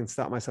question. If I can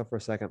stop myself for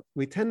a second,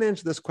 we tend to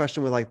answer this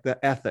question with like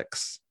the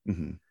ethics.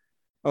 Mm-hmm.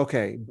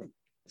 Okay.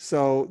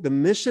 So the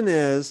mission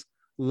is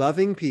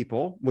loving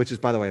people, which is,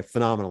 by the way, a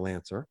phenomenal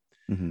answer.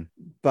 Mm-hmm.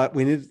 But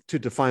we need to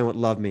define what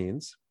love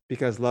means,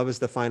 because love is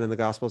defined in the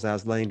Gospels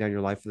as laying down your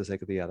life for the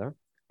sake of the other.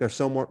 They're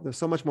so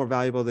much more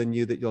valuable than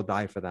you that you'll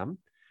die for them.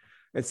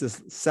 It's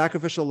this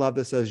sacrificial love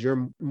that says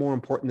you're more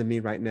important than me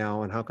right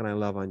now, and how can I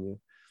love on you?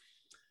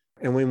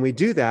 And when we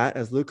do that,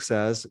 as Luke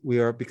says, we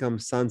become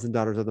sons and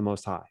daughters of the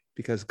Most High,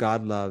 because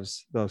God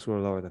loves those who are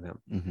lower than him.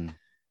 Mm-hmm.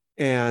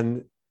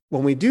 And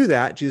when we do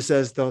that, Jesus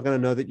says, they're going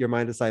to know that you're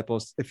my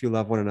disciples if you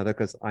love one another,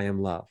 because I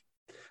am love.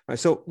 Right,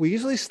 so we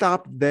usually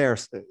stop there.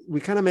 We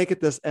kind of make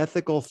it this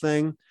ethical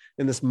thing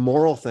and this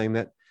moral thing,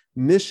 that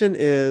mission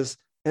is,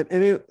 and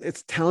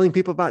it's telling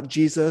people about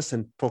Jesus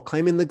and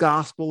proclaiming the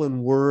gospel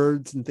in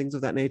words and things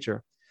of that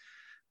nature.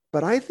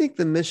 But I think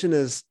the mission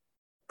is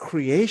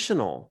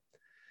creational.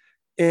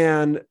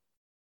 And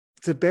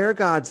to bear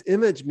God's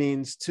image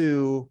means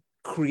to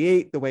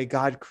create the way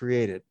God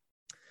created.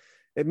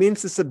 It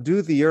means to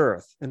subdue the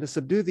earth. And to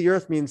subdue the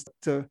earth means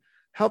to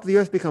help the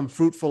earth become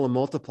fruitful and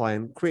multiply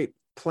and create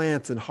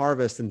plants and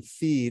harvest and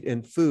feed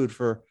and food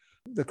for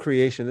the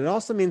creation. It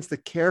also means to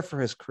care for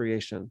his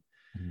creation.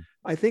 Mm-hmm.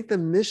 I think the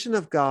mission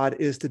of God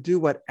is to do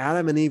what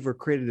Adam and Eve were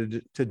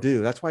created to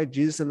do. That's why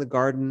Jesus in the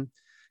garden,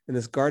 and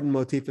this garden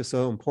motif is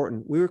so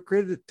important. We were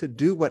created to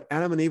do what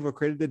Adam and Eve were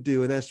created to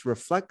do, and that's to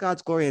reflect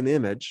God's glory and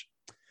image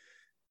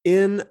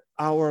in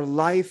our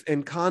life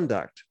and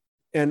conduct,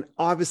 and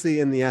obviously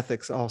in the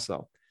ethics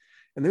also.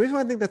 And the reason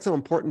why I think that's so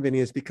important, Vinny,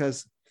 is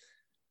because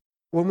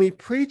when we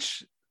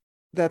preach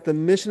that the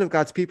mission of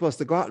God's people is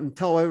to go out and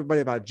tell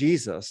everybody about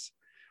Jesus,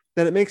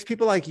 then it makes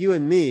people like you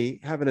and me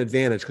have an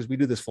advantage, because we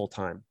do this full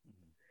time.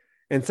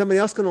 And somebody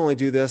else can only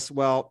do this.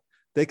 Well,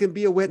 they can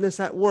be a witness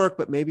at work,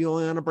 but maybe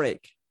only on a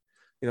break,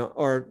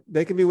 or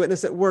they can be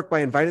witness at work by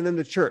inviting them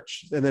to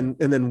church. And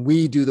then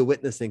we do the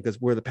witnessing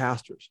because we're the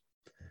pastors.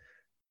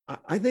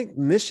 I think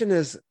mission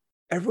is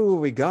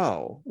everywhere we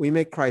go, we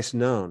make Christ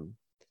known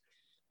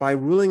by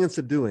ruling and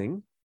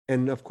subduing.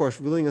 And of course,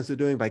 ruling and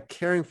subduing by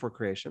caring for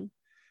creation,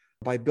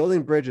 by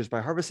building bridges,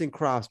 by harvesting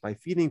crops, by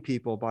feeding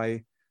people,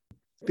 by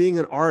being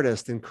an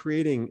artist and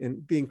creating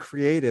and being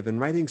creative and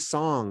writing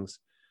songs,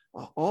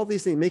 all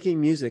these things, making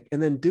music,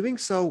 and then doing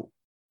so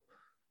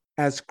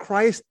as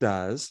Christ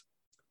does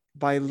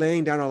by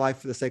laying down our life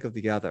for the sake of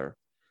the other.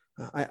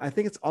 I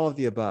think it's all of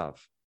the above.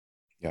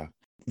 Yeah.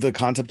 The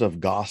concept of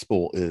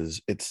gospel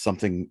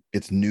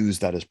it's news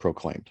that is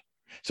proclaimed.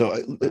 So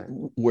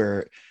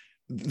where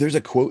there's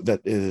a quote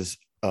that is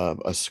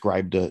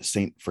ascribed to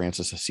Saint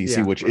Francis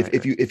Assisi, which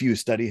if you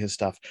study his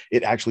stuff,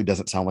 it actually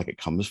doesn't sound like it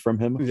comes from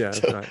him. Yeah,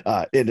 so,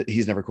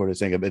 he's never quoted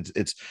saying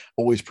it's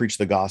always preach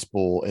the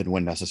gospel, and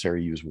when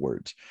necessary use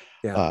words.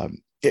 Yeah.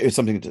 It's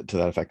something to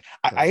that effect.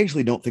 I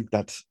actually don't think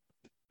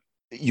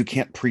you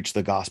can't preach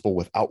the gospel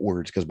without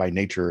words, because by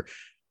nature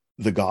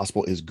the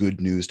gospel is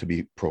good news to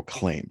be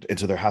proclaimed, and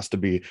so there has to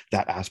be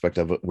that aspect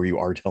of it where you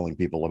are telling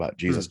people about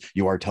Jesus.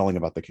 You are telling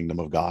about the kingdom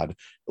of God.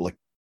 Like,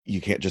 you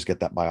can't just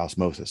get that by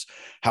osmosis.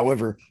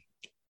 However,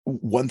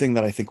 one thing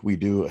that I think we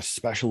do,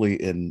 especially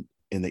in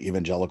the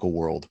evangelical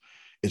world,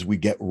 is we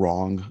get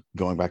wrong,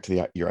 going back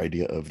to your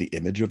idea of the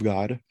image of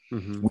God.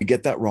 Mm-hmm. We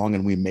get that wrong,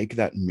 and we make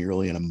that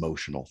merely an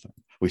emotional thing.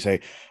 We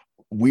say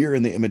we're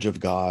in the image of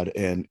God,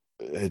 and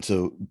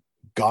so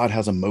God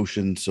has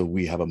emotions, so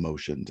we have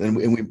emotions. And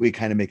we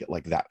kind of make it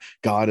like that.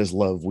 God is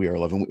love, we are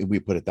love, and we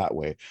put it that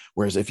way.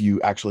 Whereas if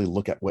you actually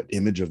look at what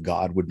image of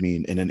God would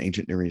mean in an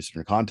ancient Near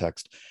Eastern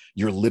context,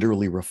 you're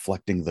literally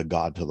reflecting the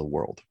God to the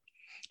world.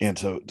 And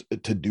so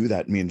to do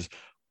that means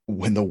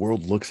when the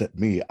world looks at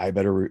me, I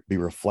better be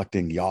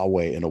reflecting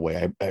Yahweh in a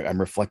way.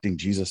 I'm reflecting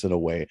Jesus in a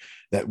way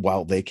that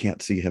while they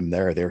can't see him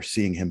there, they're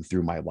seeing him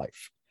through my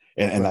life.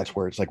 And that's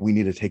where it's like, we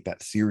need to take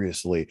that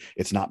seriously.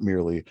 It's not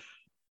merely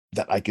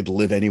that I could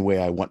live any way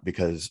I want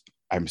because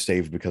I'm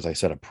saved because I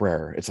said a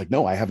prayer. It's like,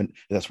 no, I haven't.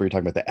 That's where you're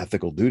talking about the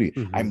ethical duty.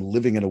 Mm-hmm. I'm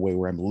living in a way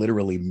where I'm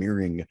literally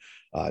mirroring,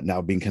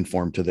 now being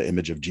conformed to the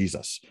image of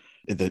Jesus,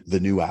 the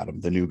new Adam,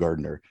 the new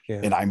gardener.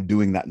 Yeah. And I'm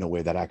doing that in a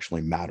way that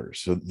actually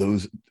matters. So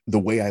the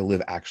way I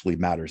live actually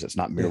matters. It's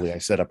not merely I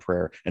said a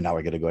prayer and now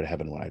I get to go to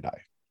heaven when I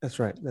die. That's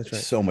right. That's right.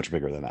 It's so much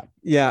bigger than that.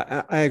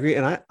 Yeah, I agree.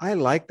 And I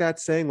like that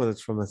saying, whether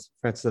it's from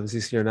Francis of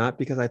Assisi or not,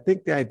 because I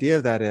think the idea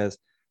of that is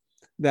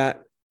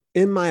that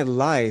in my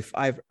life,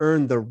 I've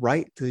earned the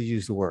right to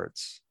use the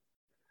words.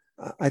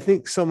 I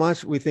think so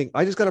much we think,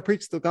 I just got to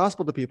preach the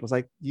gospel to people. It's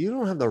like, you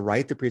don't have the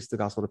right to preach the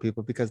gospel to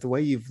people because the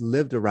way you've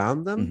lived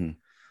around them. Mm-hmm.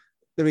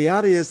 The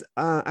reality is,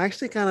 I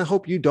actually kind of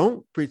hope you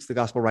don't preach the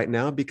gospel right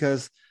now,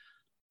 because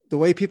the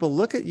way people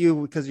look at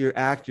you because of your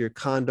act, your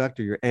conduct,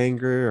 or your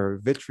anger, or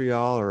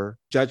vitriol, or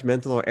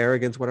judgmental, or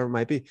arrogance, whatever it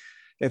might be.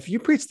 If you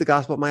preach the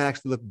gospel, it might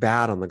actually look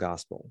bad on the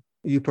gospel.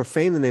 You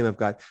profane the name of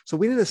God. So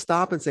we need to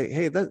stop and say,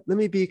 hey, let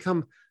me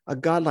become a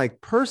godlike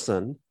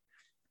person.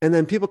 And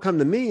then people come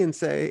to me and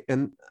say,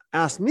 and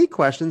ask me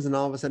questions. And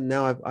all of a sudden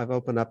now I've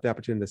opened up the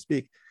opportunity to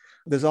speak.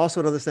 There's also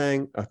another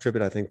saying, a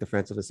tribute, I think, to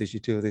Francis of Assisi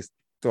too. They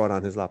throw it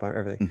on his lap,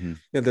 everything. Mhm. You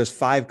know, there's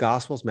 5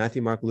 gospels,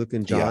 Matthew, Mark, Luke,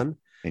 and John,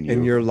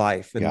 in your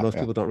life. And most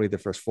people don't read the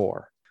first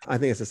 4. I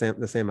think it's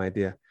the same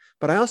idea.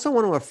 But I also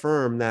want to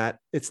affirm that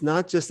it's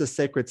not just a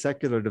sacred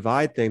secular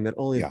divide thing that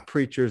only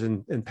preachers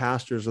and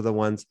pastors are the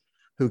ones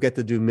who get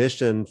to do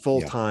mission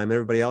full time.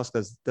 Everybody else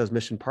does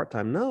mission part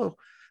time. No,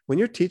 when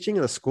you're teaching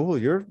in a school,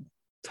 you're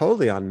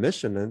totally on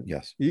mission, and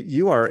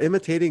you are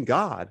imitating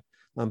God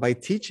by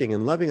teaching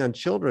and loving on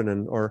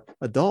children or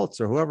adults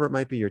or whoever it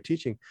might be you're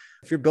teaching.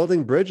 If you're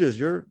building bridges,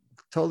 you're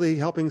totally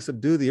helping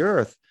subdue the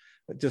earth.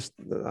 Just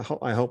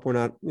I hope we're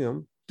not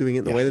doing it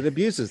in the way that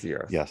abuses the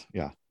earth. Yes.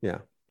 Yeah.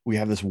 We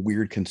have this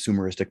weird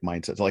consumeristic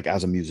mindset. So like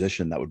as a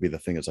musician, that would be the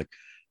thing. It's like,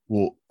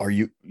 well,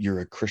 you're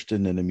a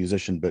Christian and a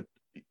musician, but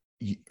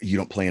you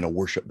don't play in a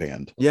worship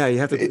band. Yeah, you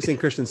have to sing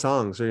Christian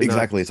songs. Or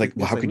exactly. It's like,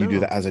 well, how can you do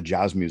that as a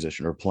jazz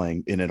musician or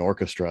playing in an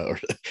orchestra? Or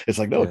it's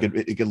like, no,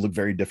 it could look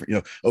very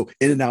different.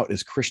 In-N-Out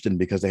is Christian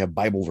because they have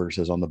Bible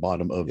verses on the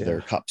bottom of their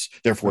cups.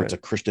 Therefore, it's a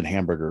Christian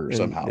hamburger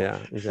somehow. Yeah,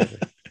 exactly.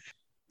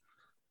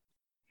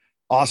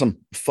 Awesome.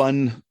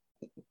 Fun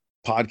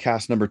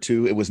podcast number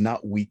 2. It was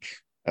not weak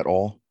at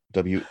all.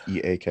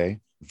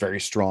 WEAK. Very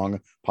strong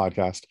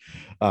podcast.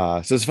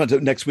 So it's fun. So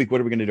next week, what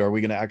are we going to do? Are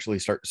we going to actually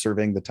start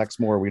surveying the text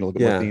more? Are we going to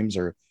look at more themes,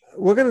 or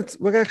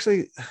we're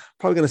actually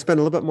probably going to spend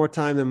a little bit more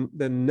time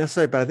than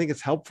necessary, but I think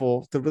it's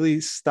helpful to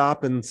really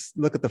stop and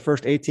look at the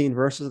first 18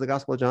 verses of the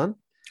Gospel of John.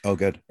 Oh,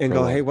 good. And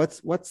go, hey,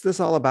 what's this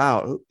all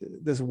about?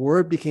 This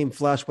word became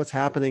flesh. What's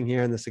happening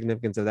here and the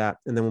significance of that?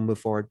 And then we'll move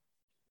forward.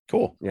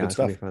 Cool. Yeah, good it's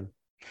stuff. gonna be fun.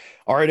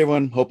 All right,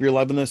 everyone. Hope you're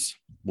loving this.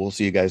 We'll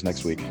see you guys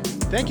next week.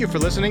 Thank you for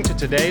listening to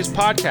today's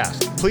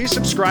podcast. Please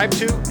subscribe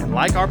to and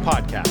like our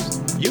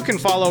podcast. You can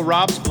follow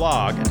Rob's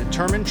blog at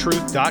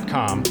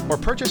determinedtruth.com or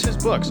purchase his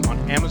books on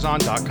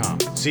amazon.com.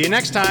 See you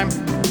next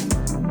time.